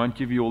 and I won't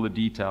give you all the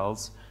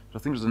details, but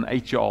I think it was an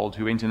 8-year-old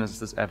who went in as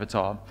this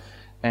avatar,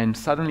 and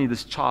suddenly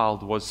this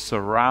child was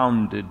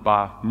surrounded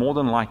by more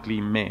than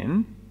likely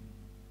men,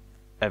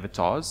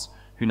 avatars,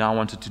 who now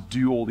wanted to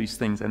do all these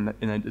things. And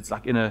it's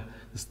like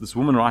this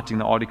woman writing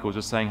the article was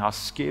just saying how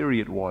scary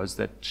it was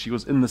that she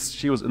was in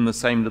the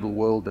same little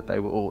world that they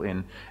were all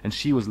in, and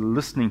she was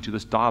listening to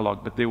this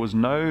dialogue, but there was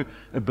no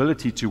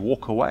ability to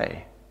walk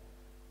away.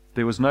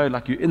 There was no,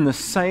 like, you're in the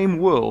same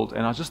world.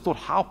 And I just thought,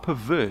 how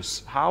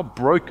perverse, how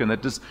broken,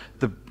 that just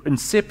the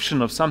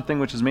inception of something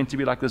which is meant to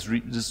be like this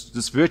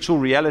virtual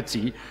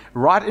reality,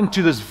 right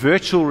into this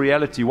virtual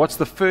reality. What's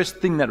the first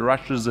thing that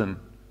rushes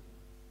in?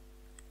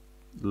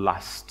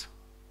 Lust,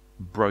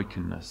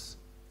 brokenness,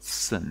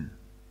 sin,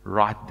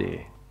 right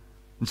there.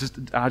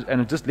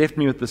 And it just left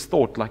me with this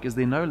thought, like, is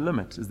there no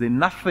limit? Is there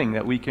nothing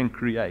that we can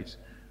create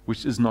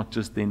which is not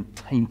just then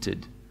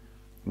tainted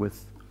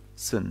with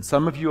sin.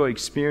 Some of you are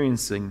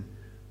experiencing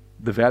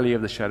the valley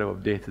of the shadow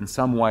of death in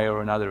some way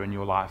or another in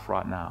your life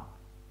right now.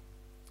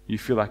 You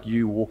feel like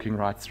you're walking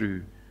right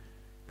through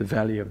the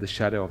valley of the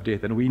shadow of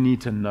death, and we need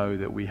to know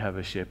that we have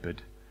a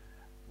shepherd.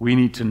 We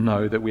need to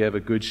know that we have a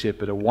good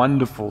shepherd, a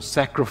wonderful,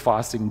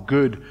 sacrificing,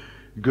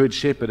 good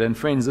shepherd. And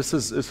friends, this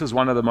is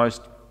one of the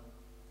most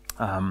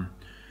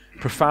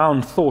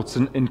profound thoughts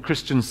in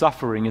Christian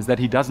suffering, is that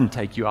he doesn't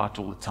take you out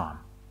all the time.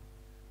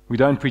 We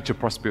don't preach a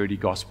prosperity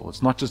gospel.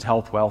 It's not just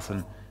health, wealth,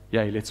 and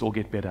yay, let's all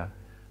get better.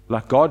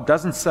 Like, God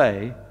doesn't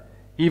say,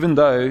 even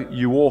though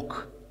you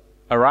walk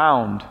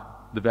around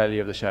the valley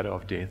of the shadow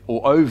of death,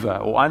 or over,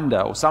 or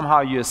under, or somehow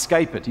you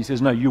escape it. He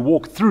says, no, you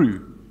walk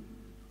through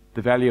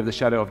the valley of the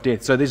shadow of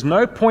death. So there's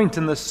no point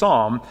in this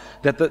psalm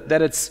that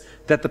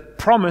the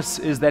promise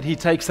is that he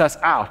takes us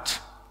out.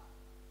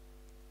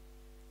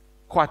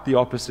 Quite the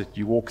opposite.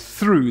 You walk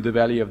through the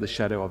valley of the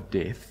shadow of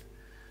death,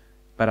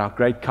 but our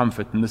great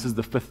comfort, and this is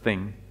the fifth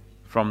thing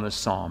from this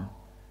psalm,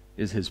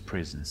 is his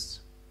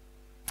presence.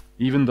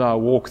 Even though I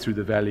walk through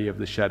the valley of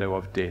the shadow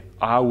of death,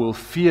 I will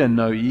fear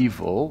no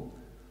evil,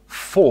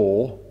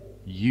 for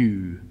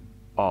you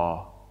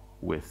are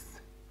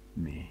with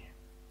me.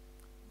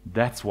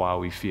 That's why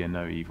we fear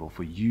no evil,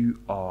 for you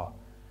are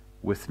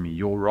with me.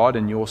 Your rod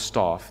and your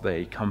staff,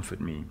 they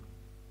comfort me.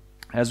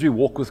 As we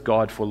walk with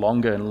God for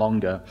longer and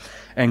longer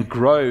and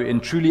grow in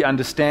truly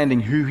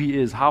understanding who he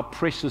is, how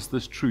precious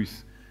this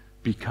truth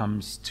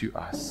becomes to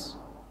us.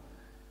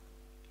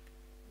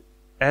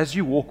 As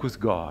you walk with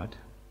God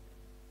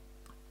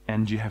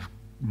and you have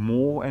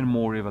more and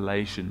more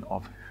revelation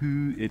of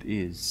who it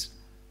is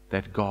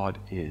that God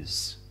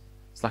is.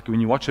 It's like when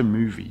you watch a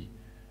movie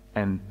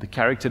and the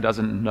character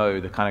doesn't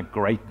know the kind of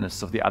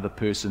greatness of the other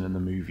person in the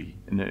movie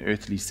in an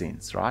earthly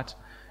sense, right?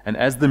 And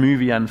as the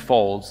movie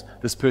unfolds,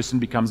 this person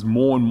becomes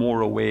more and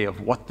more aware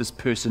of what this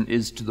person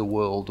is to the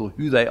world, or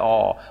who they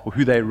are, or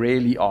who they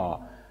really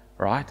are,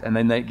 right? And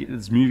then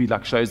this movie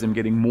like shows them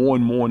getting more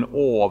and more in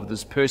awe of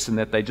this person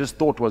that they just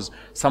thought was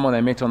someone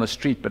they met on the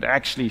street, but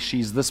actually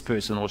she's this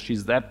person, or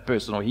she's that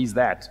person, or he's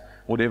that,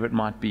 whatever it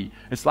might be.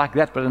 It's like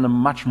that, but in a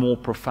much more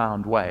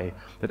profound way,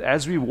 that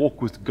as we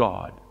walk with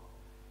God,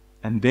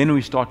 and then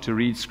we start to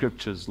read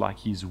scriptures like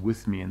he's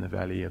with me in the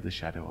valley of the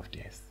shadow of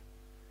death,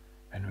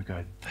 and we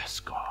go, this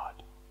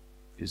God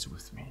is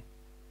with me,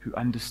 who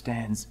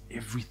understands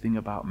everything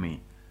about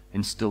me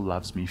and still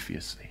loves me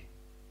fiercely.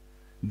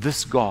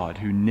 This God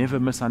who never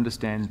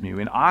misunderstands me,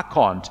 when I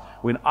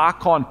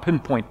can't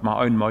pinpoint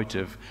my own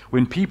motive,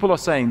 when people are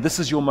saying, this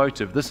is your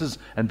motive,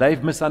 and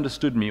they've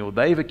misunderstood me, or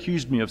they've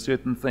accused me of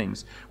certain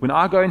things, when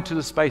I go into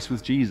the space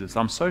with Jesus,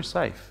 I'm so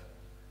safe.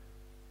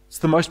 It's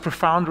the most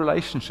profound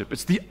relationship.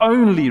 It's the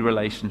only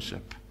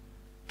relationship.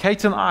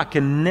 Kate and I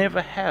can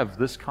never have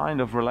this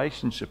kind of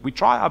relationship. We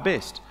try our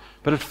best,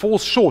 but it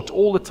falls short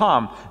all the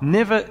time.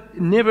 Never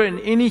in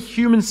any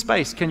human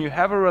space can you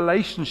have a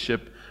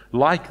relationship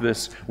like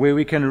this, where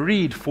we can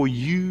read, for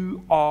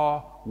you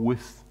are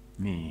with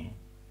me.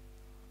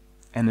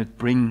 And it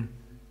brings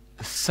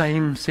the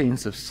same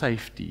sense of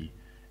safety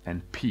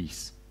and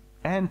peace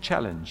and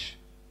challenge.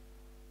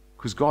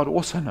 Because God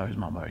also knows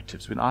my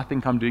motives. When I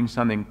think I'm doing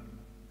something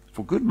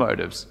for good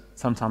motives,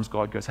 sometimes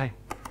God goes, hey,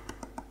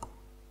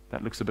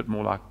 that looks a bit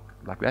more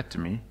like that to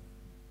me.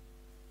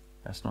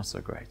 That's not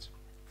so great.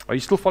 Are you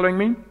still following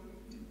me?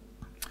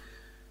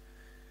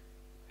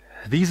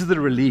 These are the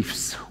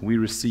reliefs we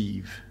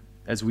receive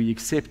as we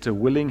accept a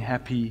willing,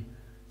 happy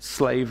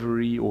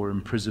slavery or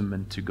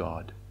imprisonment to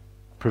God.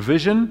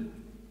 Provision,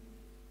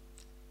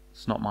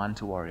 it's not mine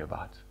to worry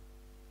about.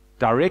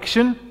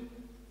 Direction,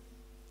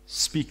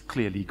 speak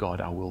clearly,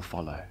 God, I will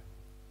follow.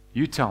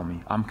 You tell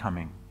me, I'm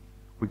coming.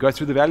 We go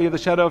through the valley of the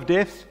shadow of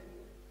death.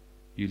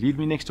 You lead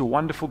me next to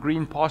wonderful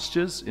green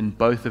pastures. In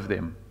both of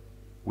them,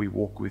 we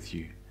walk with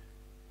you.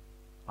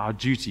 Our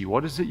duty,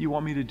 what is it you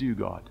want me to do,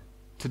 God?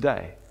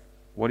 Today,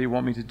 what do you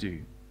want me to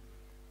do?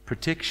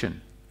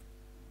 Protection.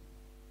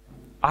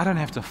 I don't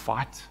have to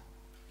fight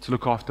to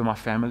look after my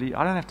family.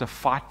 I don't have to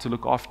fight to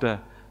look after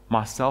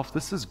myself.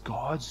 This is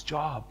God's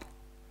job.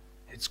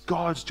 It's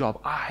God's job.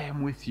 I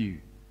am with you.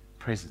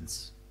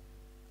 Presence.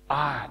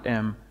 I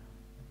am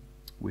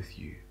with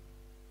you.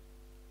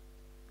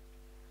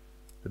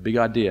 The big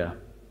idea,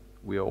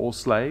 we are all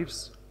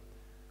slaves.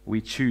 We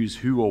choose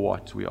who or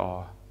what we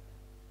are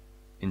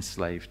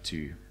enslaved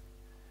to.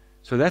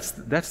 So that's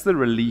the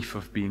relief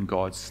of being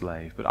God's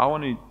slave. But I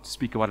want to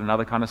speak about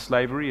another kind of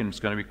slavery, and it's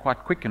going to be quite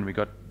quick, and we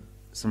got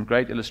some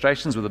great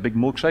illustrations with a big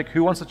milkshake.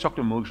 Who wants a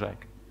chocolate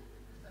milkshake?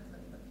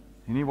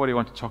 Anybody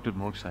want a chocolate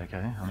milkshake?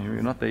 Eh? I mean,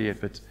 we're not there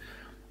yet, but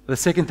the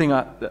second thing,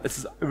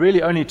 it's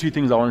really only two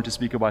things I wanted to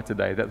speak about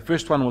today. The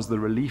first one was the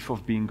relief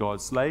of being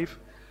God's slave.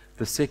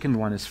 The second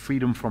one is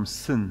freedom from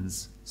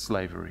sin's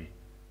slavery.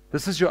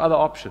 This is your other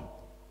option.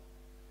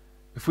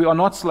 If we are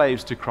not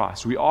slaves to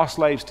Christ, we are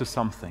slaves to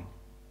something.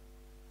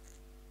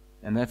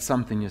 And that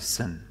something is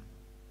sin.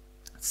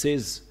 It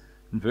says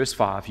in verse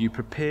 5, you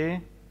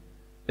prepare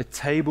a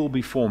table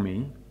before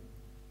me.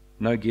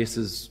 No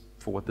guesses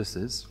for what this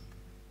is.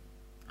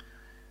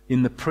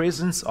 In the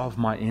presence of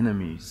my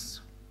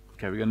enemies.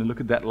 Okay, we're going to look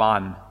at that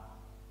line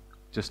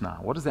just now.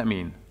 What does that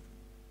mean?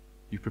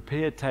 You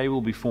prepare a table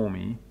before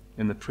me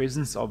in the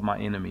presence of my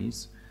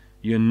enemies.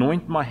 You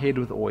anoint my head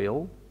with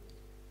oil.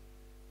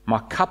 My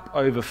cup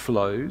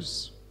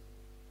overflows.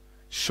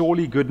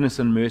 Surely goodness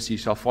and mercy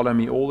shall follow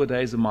me all the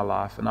days of my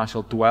life, and I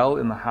shall dwell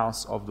in the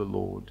house of the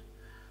Lord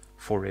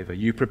forever.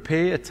 You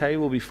prepare a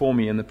table before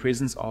me in the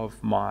presence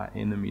of my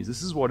enemies.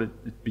 This is what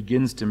it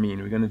begins to mean.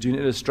 We're going to do an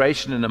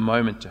illustration in a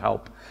moment to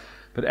help.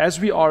 But as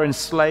we are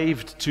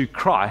enslaved to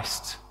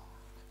Christ,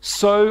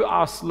 so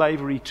our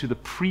slavery to the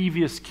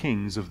previous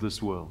kings of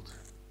this world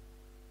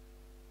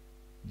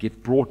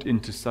get brought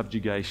into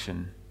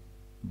subjugation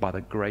by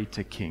the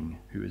greater king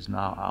who is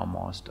now our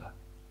master.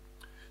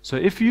 So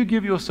if you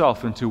give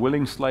yourself into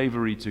willing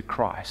slavery to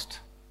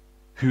Christ,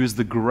 who is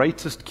the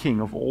greatest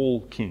king of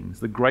all kings,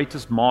 the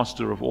greatest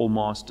master of all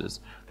masters,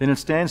 then it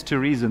stands to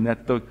reason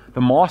that the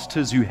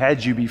masters who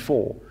had you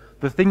before,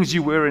 the things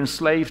you were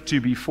enslaved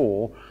to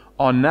before,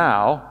 are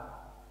now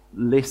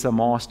lesser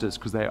masters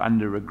because they're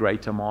under a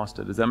greater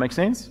master. Does that make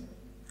sense?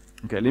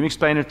 Okay, let me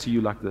explain it to you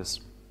like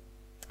this.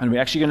 And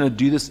we're actually going to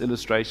do this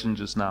illustration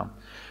just now.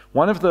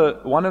 One of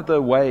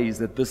the ways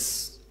that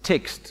this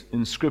text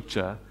in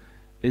Scripture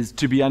is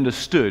to be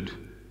understood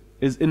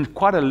is in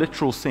quite a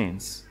literal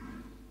sense.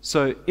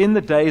 So in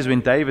the days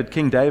when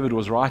King David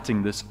was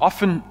writing this,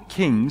 often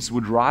kings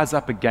would rise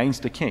up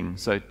against a king.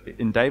 So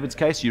in David's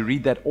case, you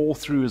read that all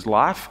through his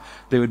life.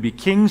 There would be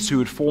kings who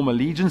would form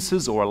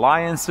allegiances or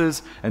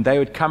alliances, and they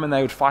would come and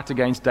they would fight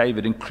against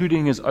David,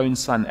 including his own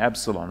son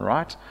Absalom,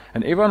 right?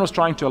 And everyone was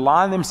trying to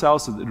align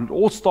themselves. So it would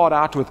all start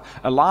out with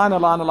a line.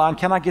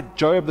 Can I get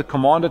Joab, the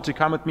commander, to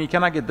come with me?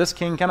 Can I get this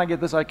king? Can I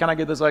get this oak? Can I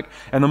get this oak?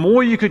 And the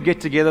more you could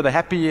get together, the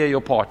happier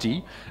your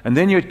party. And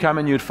then you'd come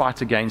and you'd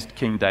fight against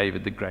King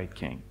David, the great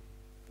king,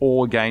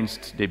 or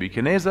against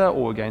Nebuchadnezzar,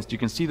 or against, you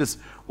can see this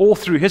all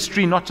through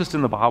history, not just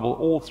in the Bible,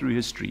 all through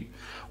history.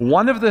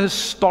 One of the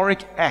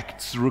historic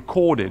acts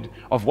recorded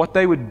of what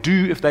they would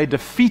do if they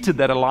defeated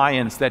that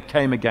alliance that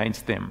came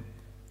against them,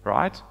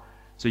 right?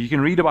 So you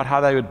can read about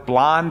how they would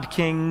blind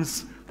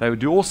kings, they would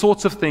do all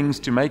sorts of things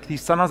to make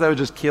these, sometimes they would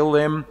just kill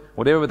them,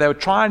 whatever, but they would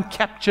try and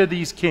capture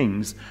these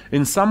kings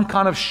in some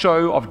kind of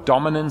show of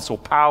dominance or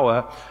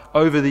power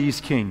over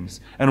these kings.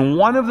 And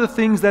one of the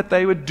things that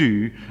they would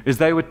do is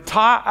they would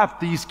tie up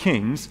these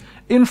kings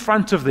in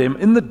front of them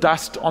in the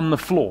dust on the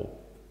floor.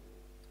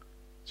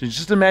 So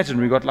just imagine,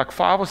 we've got like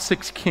 5 or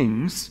 6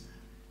 kings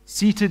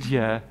seated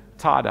here,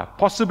 tied up,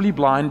 possibly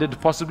blinded,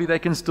 possibly they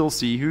can still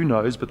see, who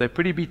knows, but they're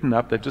pretty beaten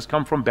up, they've just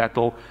come from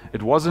battle,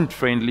 it wasn't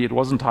friendly, it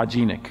wasn't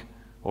hygienic,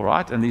 all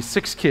right? And these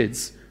 6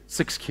 kings,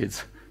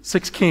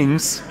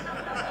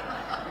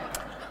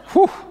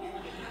 whew,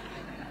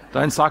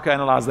 don't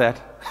psychoanalyze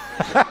that,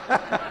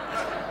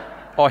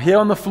 are here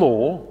on the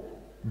floor,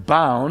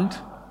 bound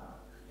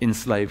in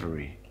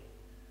slavery.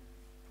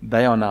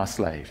 They are now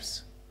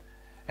slaves.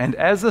 And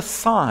as a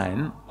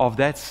sign of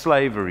that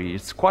slavery,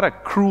 it's quite a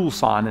cruel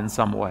sign in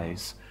some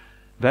ways,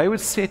 they would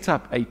set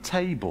up a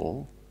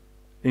table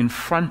in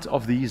front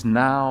of these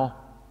now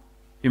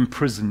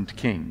imprisoned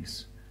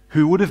kings,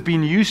 who would have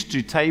been used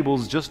to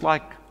tables just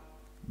like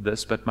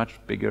this, but much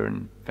bigger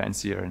and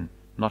fancier, and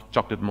not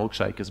chocolate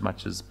milkshake as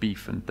much as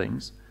beef and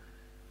things.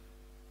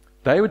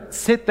 They would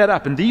set that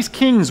up, and these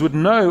kings would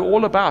know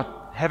all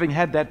about having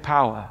had that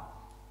power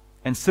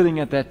and sitting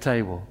at that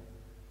table.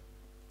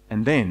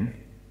 And then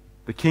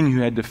the king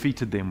who had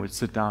defeated them would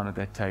sit down at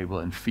that table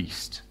and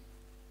feast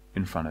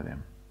in front of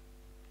them.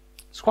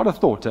 It's quite a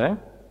thought, eh?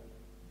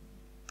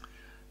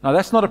 Now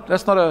that's not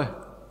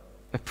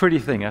a pretty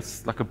thing.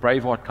 That's like a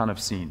Braveheart kind of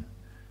scene.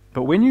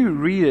 But when you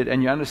read it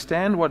and you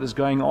understand what is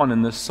going on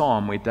in this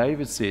psalm where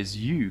David says,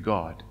 you,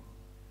 God,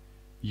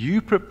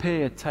 you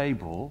prepare a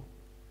table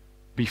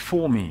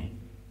before me.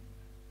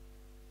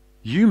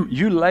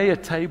 You lay a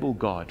table,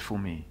 God, for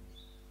me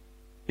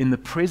in the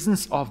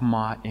presence of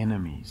my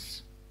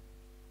enemies.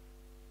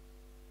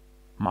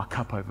 My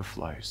cup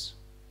overflows.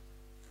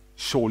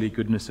 Surely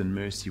goodness and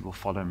mercy will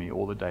follow me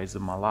all the days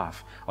of my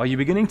life. Are you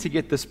beginning to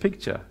get this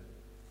picture?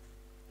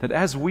 That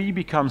as we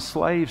become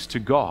slaves to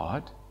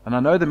God, and I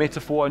know the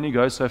metaphor only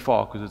goes so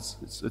far because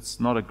it's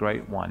not a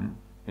great one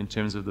in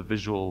terms of the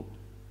visual.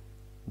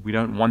 We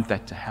don't want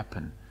that to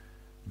happen.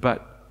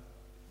 But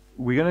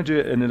we're going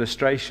to do an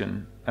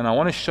illustration, and I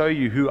want to show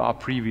you who our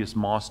previous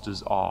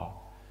masters are.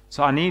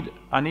 So I need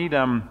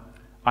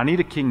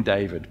a King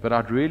David, but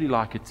I'd really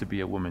like it to be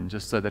a woman,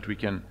 just so that we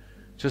can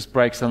just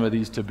break some of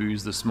these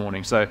taboos this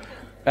morning. So,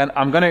 and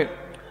I'm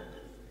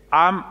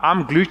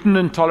gluten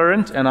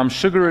intolerant and I'm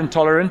sugar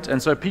intolerant,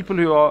 and so people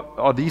who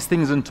are these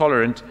things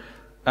intolerant,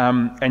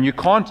 and you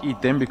can't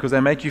eat them because they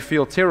make you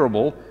feel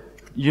terrible,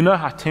 you know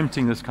how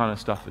tempting this kind of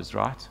stuff is,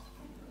 right?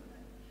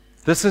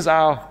 This is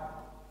our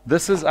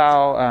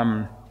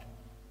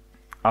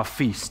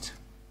feast.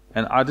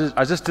 And I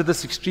just did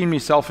this extremely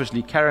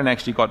selfishly. Karen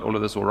actually got all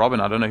of this, or Robin,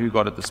 I don't know who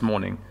got it this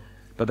morning.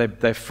 But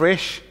they're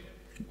fresh.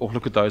 Oh,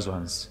 look at those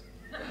ones.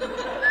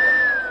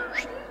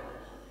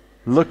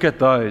 Look at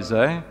those,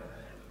 eh?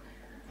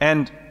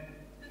 And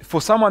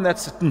for someone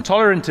that's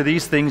intolerant to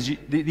these things,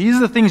 these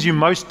are the things you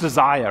most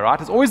desire, right?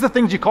 It's always the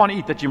things you can't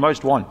eat that you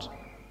most want.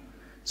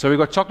 So we've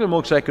got chocolate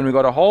milkshake and we've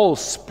got a whole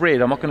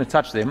spread, I'm not going to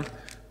touch them,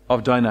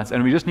 of donuts.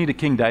 And we just need a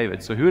King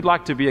David. So who would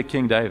like to be a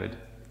King David?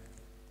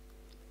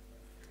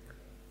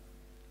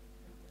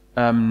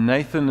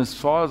 Nathan, as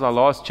far as I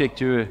last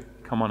checked, you were,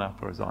 come on up,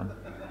 Horizon.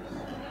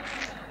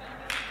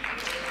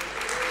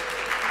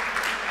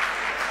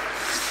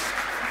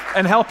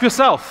 And help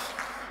yourself.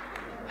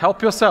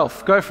 Help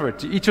yourself. Go for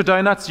it. Eat your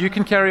donuts. You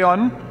can carry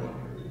on.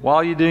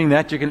 While you're doing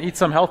that, you can eat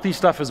some healthy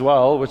stuff as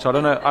well, which I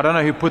don't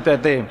know who put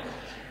that there.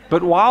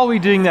 But while we're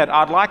doing that,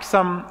 I'd like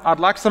some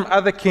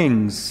other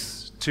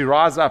kings to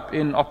rise up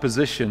in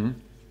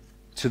opposition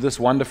to this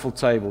wonderful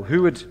table.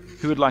 Who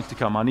would like to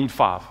come? I need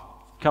 5.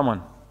 Come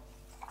on.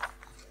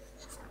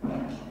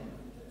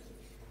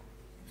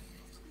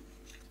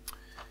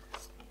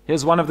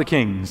 Here's one of the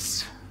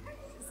kings.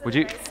 Would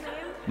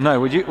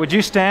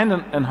you stand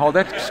and hold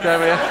that? Just go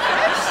over here.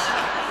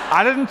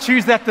 I didn't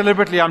choose that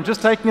deliberately. I'm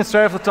just taking it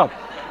straight off the top.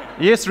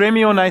 Yes,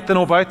 Remy or Nathan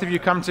or both of you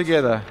come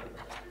together.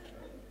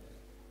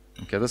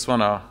 Okay, this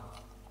one.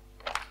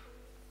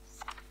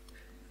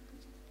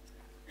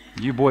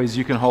 You boys,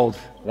 you can hold.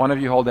 One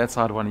of you hold that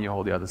side, one of you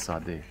hold the other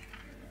side there.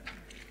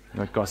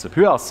 No gossip.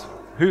 Who else?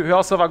 Who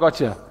else have I got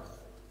here?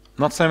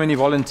 Not so many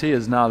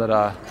volunteers now that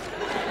are...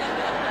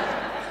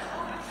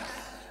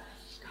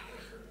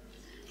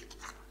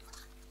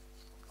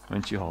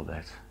 Won't you hold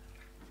that?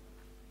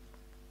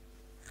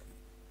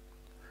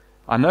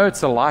 I know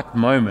it's a light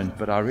moment,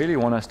 but I really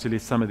want us to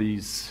let some of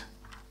these...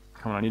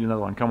 Come on, I need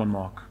another one. Come on,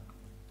 Mark.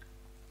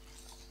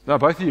 No,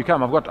 both of you,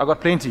 come. I've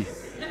got plenty.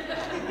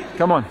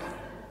 Come on.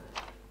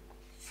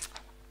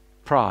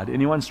 Pride.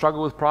 Anyone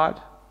struggle with pride?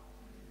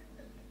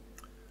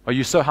 Are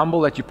you so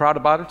humble that you're proud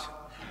about it?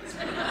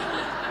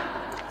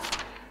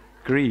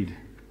 Greed.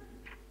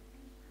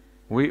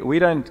 We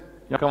don't...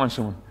 Yeah, come on,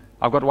 Sean.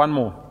 I've got one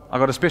more. I've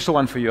got a special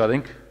one for you, I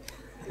think.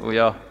 Oh,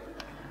 yeah.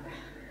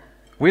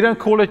 We don't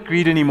call it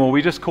greed anymore.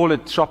 We just call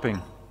it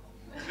shopping.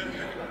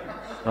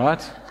 Right?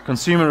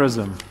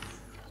 Consumerism.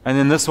 And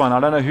then this one, I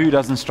don't know who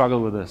doesn't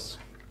struggle with this.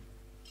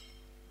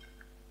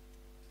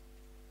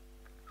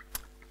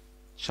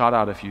 Shout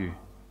out if you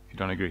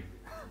don't agree.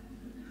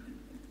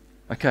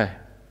 Okay.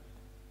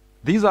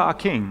 These are our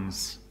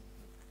kings.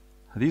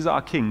 These are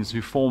our kings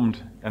who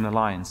formed an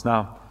alliance.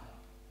 Now,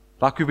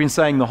 like we've been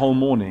saying the whole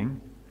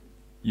morning,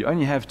 you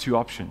only have 2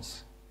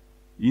 options.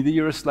 Either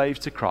you're a slave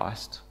to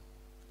Christ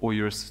or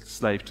you're a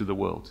slave to the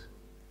world.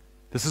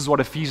 This is what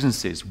Ephesians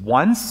says.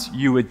 Once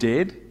you were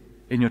dead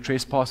in your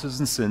trespasses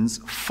and sins,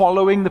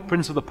 following the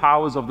prince of the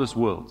powers of this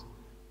world.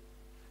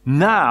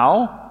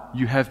 Now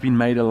you have been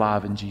made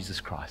alive in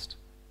Jesus Christ.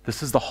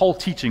 This is the whole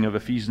teaching of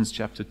Ephesians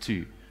chapter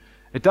 2.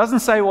 It doesn't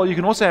say, well, you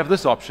can also have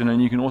this option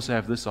and you can also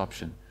have this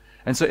option.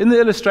 And so in the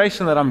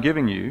illustration that I'm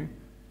giving you,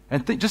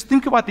 and just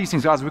think about these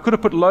things, guys. We could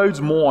have put loads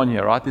more on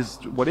here, right? There's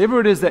whatever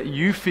it is that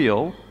you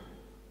feel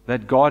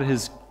that God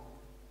is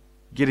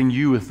getting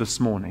you with this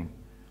morning.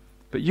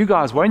 But you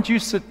guys, won't you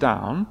sit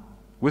down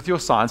with your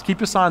signs? Keep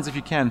your signs if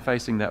you can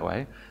facing that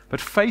way, but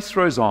face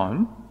rows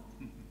on.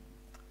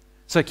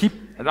 So keep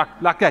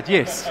like that.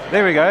 Yes,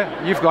 there we go.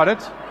 You've got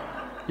it.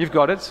 You've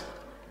got it.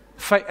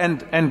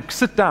 And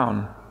sit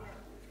down.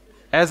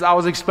 As I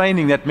was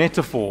explaining that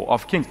metaphor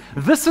of kings,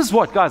 this is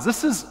what, guys.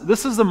 This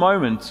is the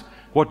moment.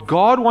 What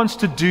God wants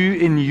to do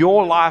in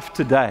your life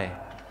today.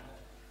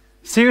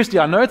 Seriously,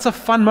 I know it's a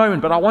fun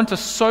moment, but I want a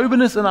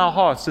soberness in our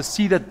hearts to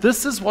see that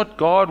this is what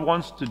God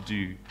wants to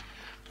do.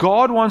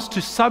 God wants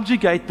to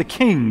subjugate the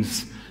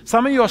kings.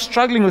 Some of you are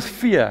struggling with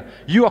fear.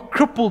 You are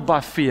crippled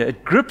by fear.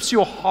 It grips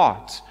your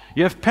heart.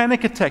 You have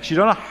panic attacks. You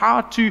don't know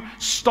how to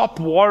stop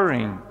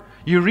worrying.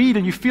 You read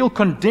and you feel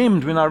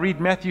condemned when I read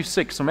Matthew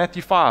 6 or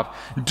Matthew 5.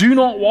 Do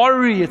not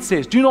worry, it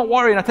says. Do not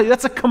worry. And I tell you,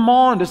 that's a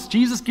command. It's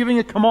Jesus giving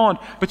a command.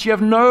 But you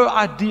have no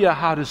idea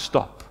how to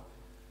stop.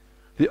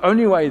 The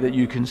only way that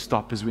you can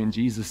stop is when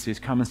Jesus says,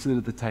 come and sit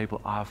at the table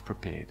I've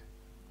prepared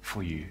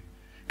for you.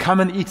 Come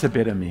and eat a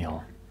better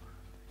meal.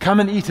 Come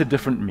and eat a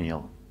different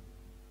meal.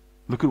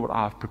 Look at what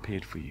I've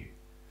prepared for you.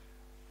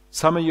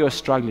 Some of you are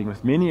struggling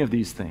with many of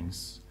these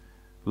things.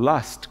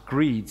 Lust,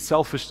 greed,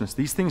 selfishness.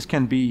 These things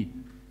can be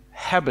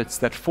habits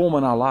that form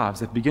in our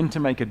lives that begin to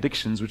make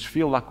addictions which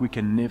feel like we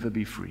can never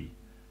be free.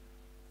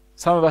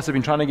 Some of us have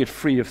been trying to get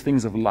free of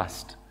things of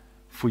lust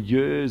for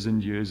years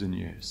and years and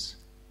years.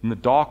 In the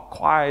dark,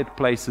 quiet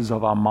places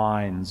of our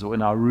minds or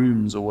in our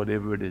rooms or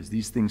whatever it is,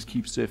 these things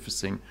keep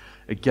surfacing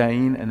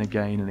again and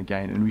again and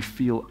again, and we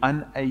feel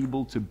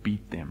unable to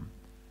beat them.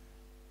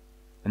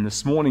 And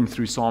this morning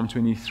through Psalm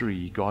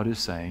 23, God is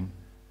saying,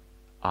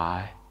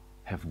 I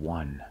have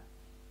won.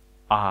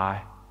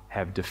 I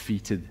have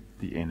defeated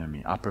the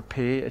enemy. I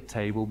prepare a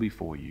table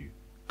before you.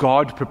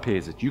 God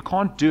prepares it. You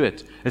can't do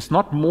it. It's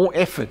not more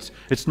effort.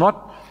 It's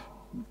not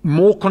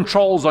more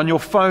controls on your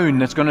phone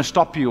that's going to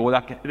stop you,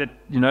 or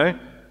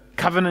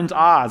Covenant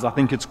Eyes, I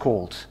think it's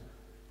called.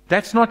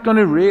 That's not going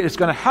to it's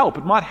going to help.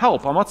 It might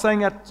help. I'm not saying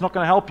that it's not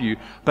going to help you,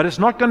 but it's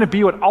not going to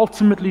be what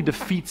ultimately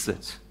defeats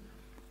it.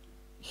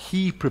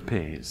 He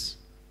prepares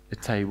a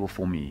table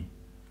for me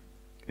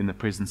in the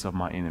presence of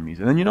my enemies.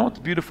 And then you know what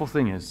the beautiful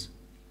thing is?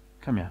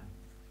 Come here.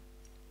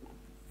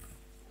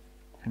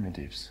 Come here,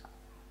 Debs.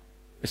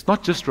 It's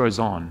not just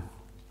Roseanne.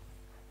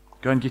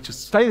 Go and get your...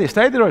 Stay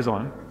there,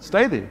 Roseanne.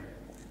 Stay there.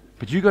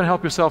 But you go and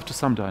help yourself to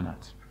some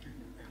donuts.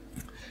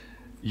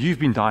 You've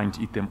been dying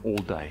to eat them all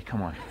day.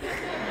 Come on.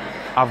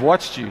 I've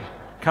watched you.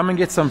 Come and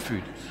get some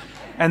food.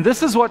 And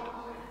this is what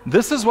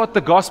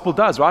the gospel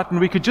does, right? And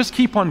we could just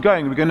keep on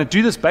going. We're going to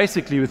do this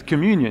basically with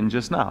communion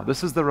just now.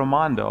 This is the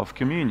reminder of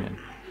communion.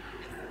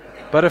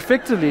 But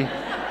effectively,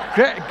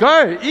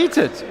 go, eat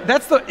it.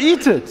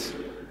 Eat it.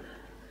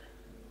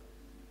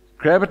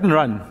 Grab it and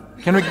run.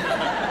 Can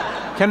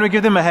we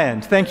give them a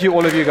hand? Thank you,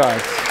 all of you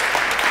guys.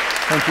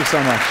 Thank you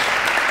so much.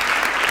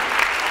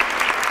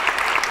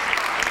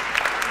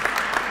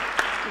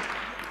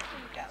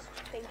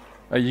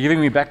 Are you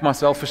giving me back my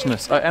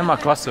selfishness? Oh, and my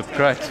gossip.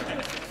 Great.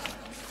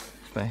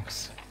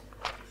 Thanks.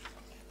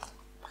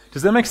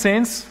 Does that make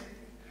sense?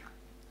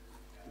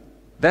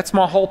 That's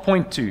my whole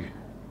point too.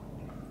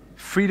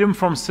 Freedom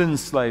from sin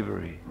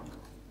slavery.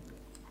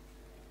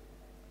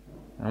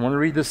 I want to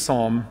read this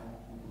psalm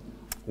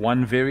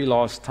one very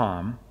last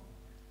time,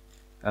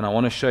 and I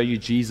want to show you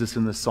Jesus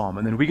in the psalm.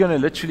 And then we're going to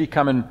literally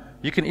come and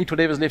you can eat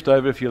whatever's left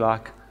over if you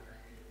like.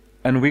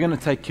 And we're going to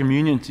take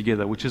communion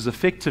together, which is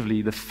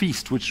effectively the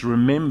feast which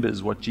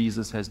remembers what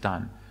Jesus has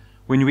done.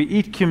 When we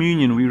eat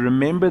communion, we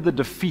remember the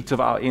defeat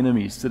of our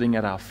enemies sitting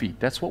at our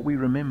feet. That's what we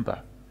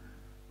remember.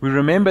 We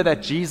remember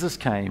that Jesus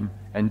came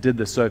and did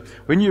this. So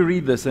when you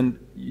read this and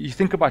you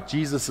think about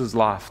Jesus'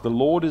 life, the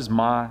Lord is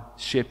my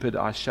shepherd,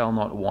 I shall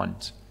not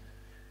want.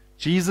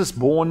 Jesus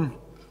born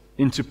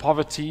into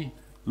poverty,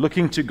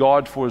 looking to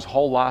God for his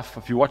whole life.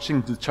 If you're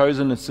watching The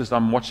Chosen, it's just,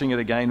 I'm watching it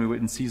again. We're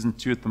in season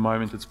 2 at the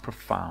moment. It's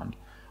profound.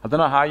 I don't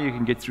know how you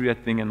can get through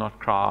that thing and not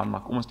cry on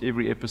like almost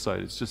every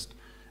episode.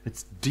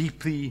 It's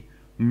deeply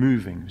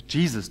moving.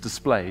 Jesus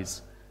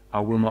displays, I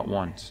will not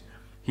want.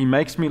 He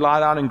makes me lie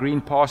down in green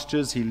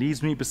pastures. He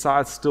leads me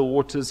beside still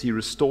waters. He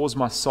restores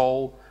my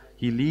soul.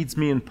 He leads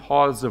me in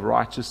paths of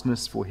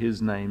righteousness for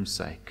his name's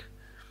sake.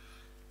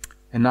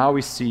 And now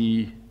we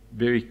see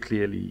very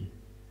clearly,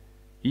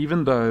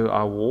 even though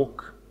I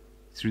walk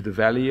through the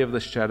valley of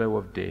the shadow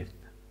of death,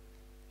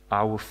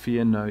 I will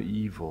fear no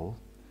evil,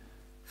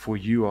 for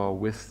you are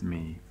with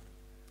me.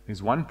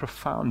 There's one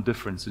profound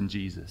difference in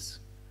Jesus.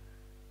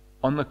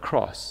 On the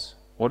cross,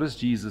 what does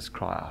Jesus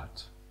cry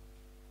out?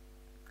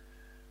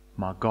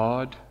 My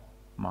God,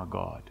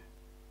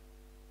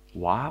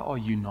 why are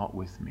you not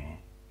with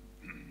me?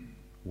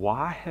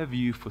 Why have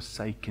you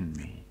forsaken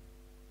me?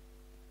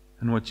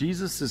 And what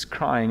Jesus is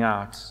crying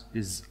out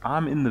is,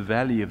 I'm in the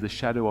valley of the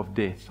shadow of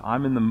death.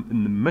 I'm in the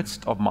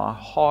midst of my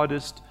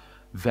hardest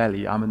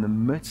valley. I'm in the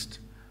midst,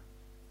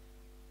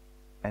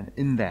 and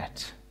in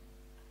that,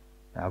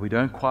 now, we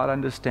don't quite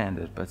understand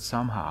it, but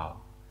somehow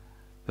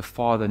the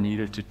Father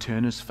needed to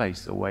turn his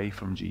face away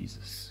from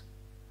Jesus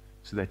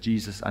so that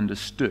Jesus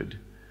understood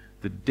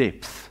the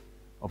depth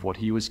of what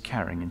he was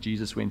carrying. And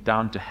Jesus went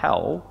down to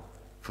hell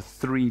for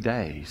 3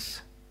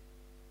 days.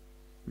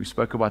 We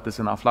spoke about this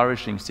in our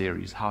Flourishing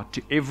series, how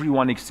to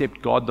everyone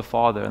except God the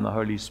Father and the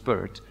Holy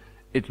Spirit,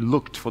 it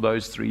looked for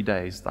those 3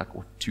 days,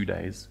 or 2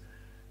 days,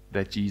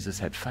 that Jesus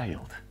had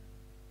failed.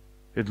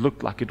 It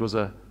looked like it was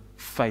a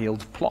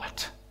failed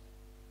plot.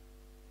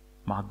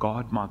 My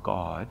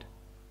God,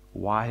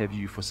 why have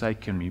you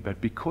forsaken me?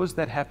 But because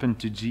that happened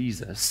to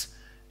Jesus,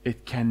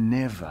 it can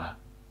never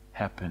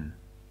happen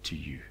to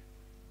you.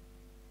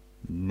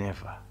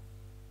 Never.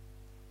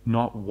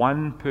 Not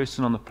one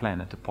person on the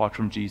planet apart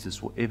from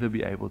Jesus will ever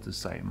be able to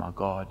say, my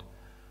God,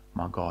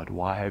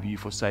 why have you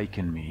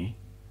forsaken me?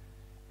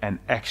 And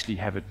actually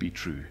have it be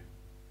true.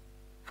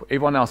 For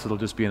everyone else, it'll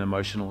just be an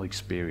emotional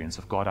experience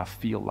of, God, I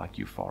feel like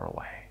you're far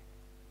away.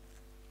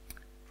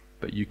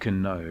 But you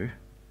can know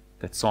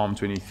that Psalm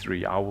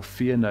 23, I will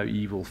fear no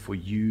evil, for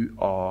you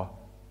are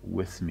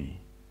with me.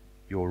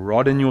 Your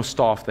rod and your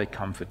staff, they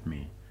comfort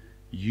me.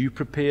 You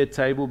prepare a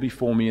table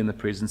before me in the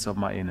presence of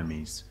my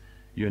enemies.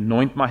 You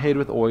anoint my head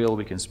with oil.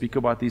 We can speak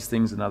about these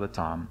things another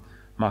time.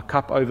 My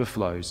cup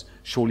overflows.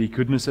 Surely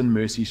goodness and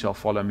mercy shall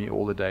follow me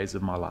all the days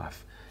of my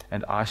life,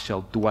 and I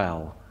shall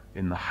dwell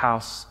in the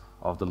house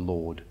of the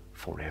Lord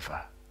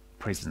forever.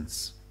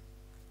 Presence.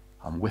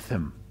 I'm with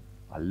him.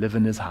 I live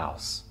in his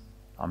house.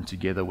 I'm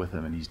together with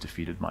him, and he's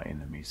defeated my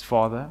enemies.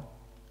 Father,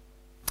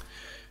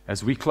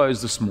 as we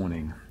close this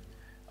morning,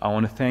 I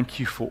want to thank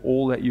you for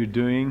all that you're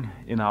doing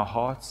in our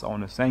hearts. I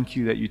want to thank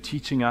you that you're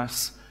teaching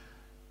us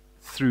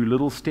through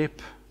little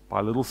step by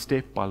little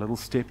step by little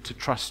step to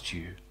trust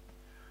you.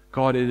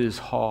 God, it is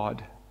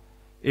hard.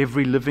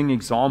 Every living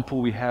example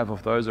we have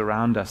of those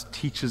around us,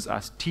 teaches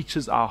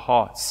our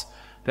hearts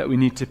that we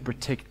need to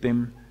protect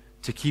them,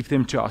 to keep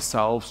them to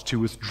ourselves, to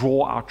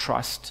withdraw our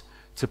trust,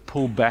 to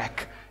pull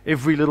back.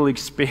 Every little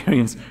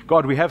experience.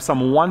 God, we have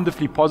some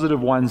wonderfully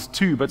positive ones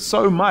too, but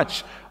so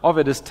much of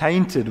it is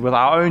tainted with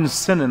our own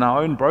sin and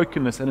our own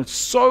brokenness, and it's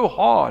so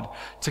hard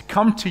to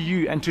come to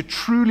you and to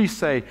truly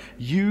say,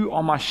 you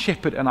are my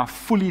shepherd and I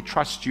fully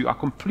trust you. I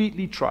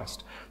completely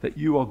trust that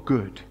you are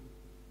good.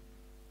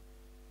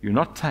 You're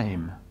not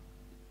tame,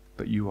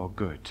 but you are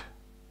good.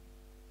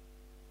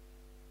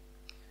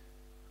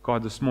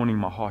 God, this morning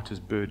my heart is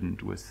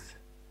burdened with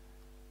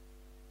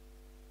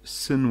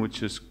sin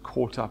which has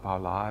caught up our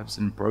lives,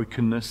 and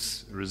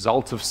brokenness, a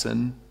result of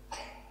sin,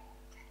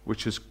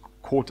 which has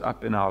caught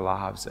up in our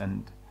lives,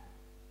 and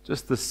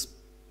just this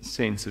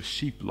sense of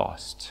sheep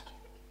lost,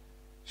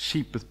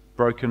 sheep with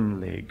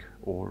broken leg,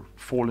 or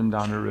fallen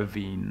down a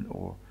ravine,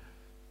 or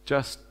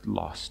just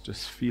lost,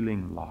 just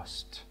feeling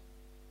lost.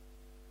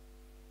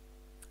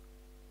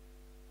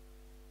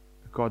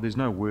 God, there's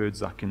no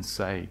words I can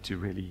say to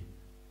really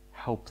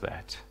help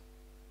that,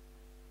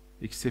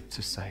 except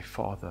to say,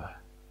 Father,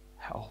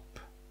 help.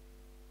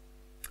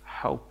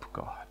 Help,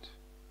 God.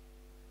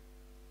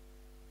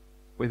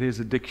 Where there's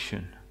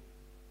addiction,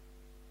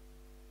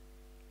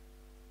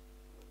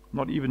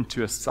 not even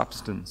to a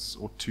substance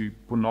or to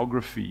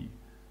pornography,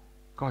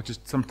 God,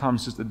 just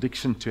sometimes just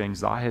addiction to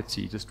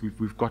anxiety, just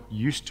we've got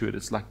used to it.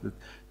 It's like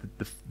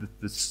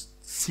the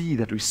sea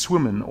that we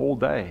swim in all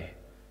day.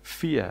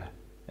 Fear,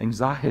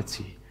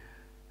 anxiety.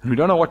 And we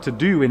don't know what to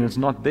do when it's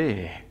not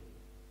there.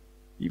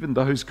 Even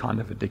those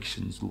kind of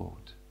addictions,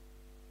 Lord.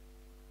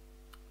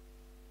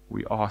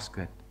 We ask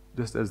that,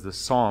 just as the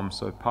psalm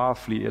so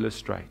powerfully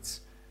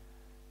illustrates,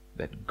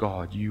 that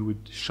God, you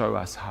would show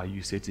us how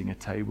you're setting a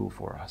table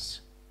for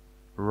us,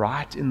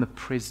 right in the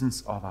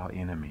presence of our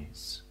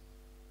enemies.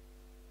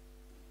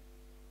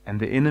 And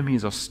the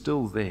enemies are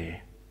still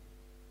there.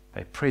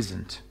 They're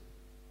present,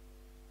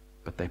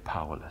 but they're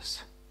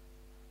powerless,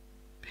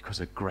 because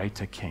a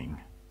greater king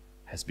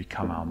has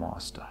become our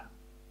master.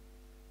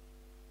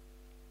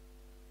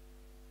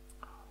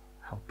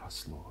 Help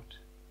us, Lord.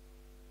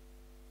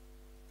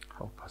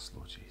 Help us,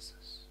 Lord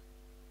Jesus.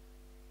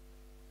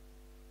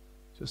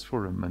 Just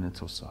for a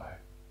minute or so,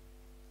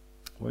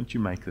 won't you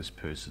make this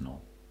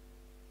personal?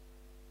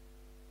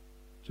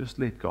 Just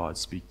let God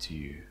speak to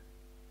you.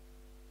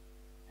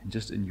 And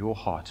just in your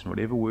heart, and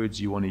whatever words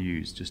you want to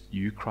use, just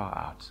you cry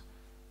out,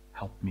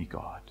 help me,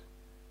 God.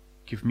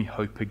 Give me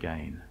hope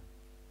again.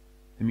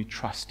 Let me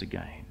trust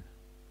again.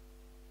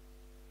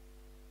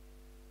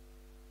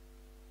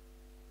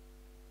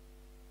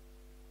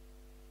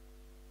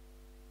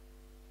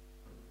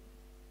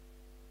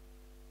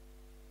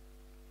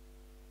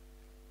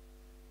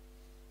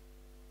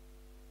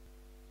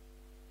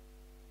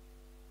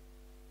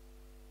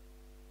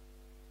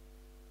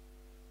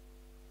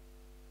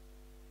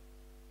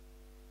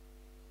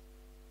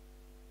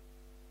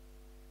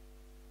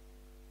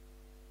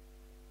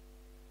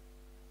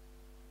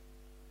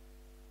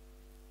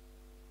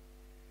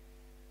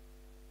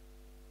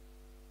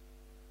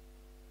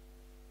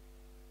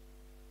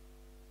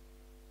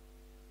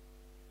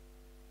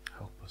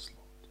 Help us,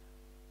 Lord.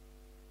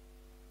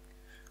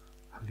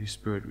 Holy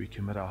Spirit, we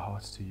commit our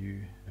hearts to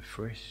you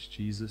afresh,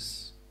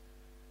 Jesus,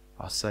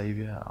 our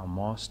Savior, our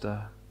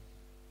Master,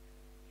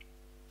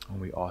 and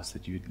we ask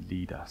that you'd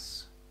lead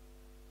us,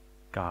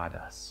 guide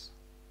us,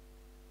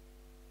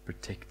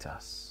 protect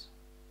us,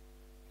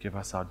 give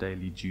us our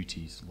daily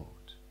duties, Lord,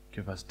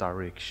 give us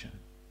direction.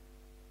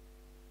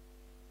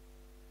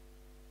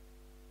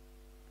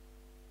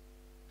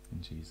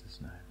 In Jesus'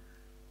 name.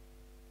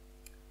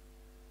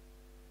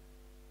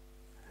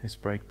 Let's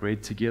break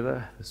bread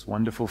together, this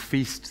wonderful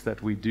feast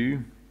that we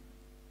do.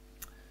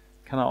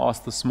 Can I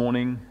ask this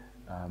morning,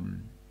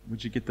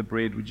 would you get the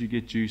bread, would you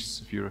get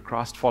juice? If you're a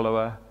Christ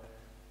follower,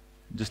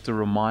 just a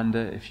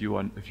reminder, if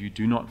you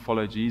do not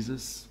follow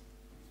Jesus,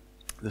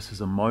 this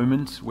is a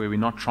moment where we're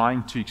not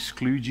trying to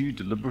exclude you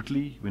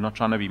deliberately, we're not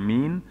trying to be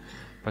mean,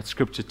 but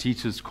Scripture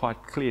teaches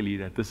quite clearly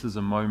that this is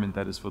a moment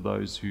that is for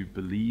those who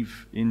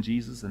believe in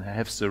Jesus and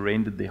have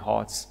surrendered their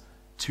hearts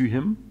to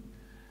Him.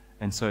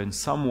 And so in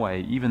some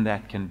way, even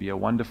that can be a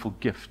wonderful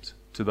gift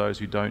to those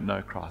who don't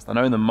know Christ. I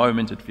know in the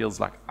moment it feels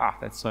like,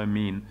 that's so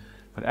mean.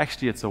 But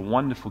actually it's a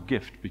wonderful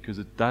gift, because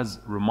it does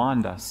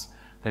remind us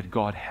that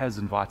God has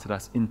invited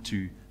us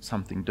into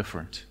something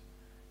different.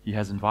 He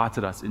has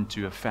invited us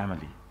into a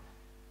family,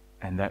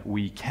 and that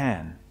we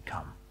can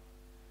come.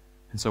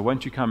 And so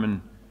won't you come and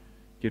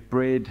get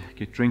bread,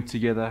 get drink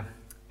together,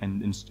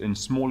 and in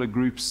smaller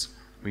groups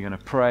we're going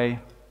to pray,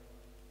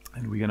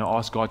 and we're going to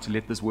ask God to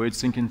let this word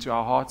sink into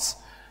our hearts.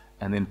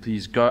 And then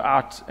please go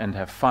out and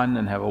have fun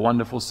and have a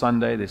wonderful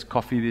Sunday. There's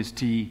coffee, there's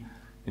tea.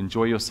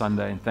 Enjoy your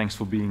Sunday, and thanks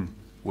for being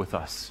with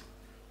us.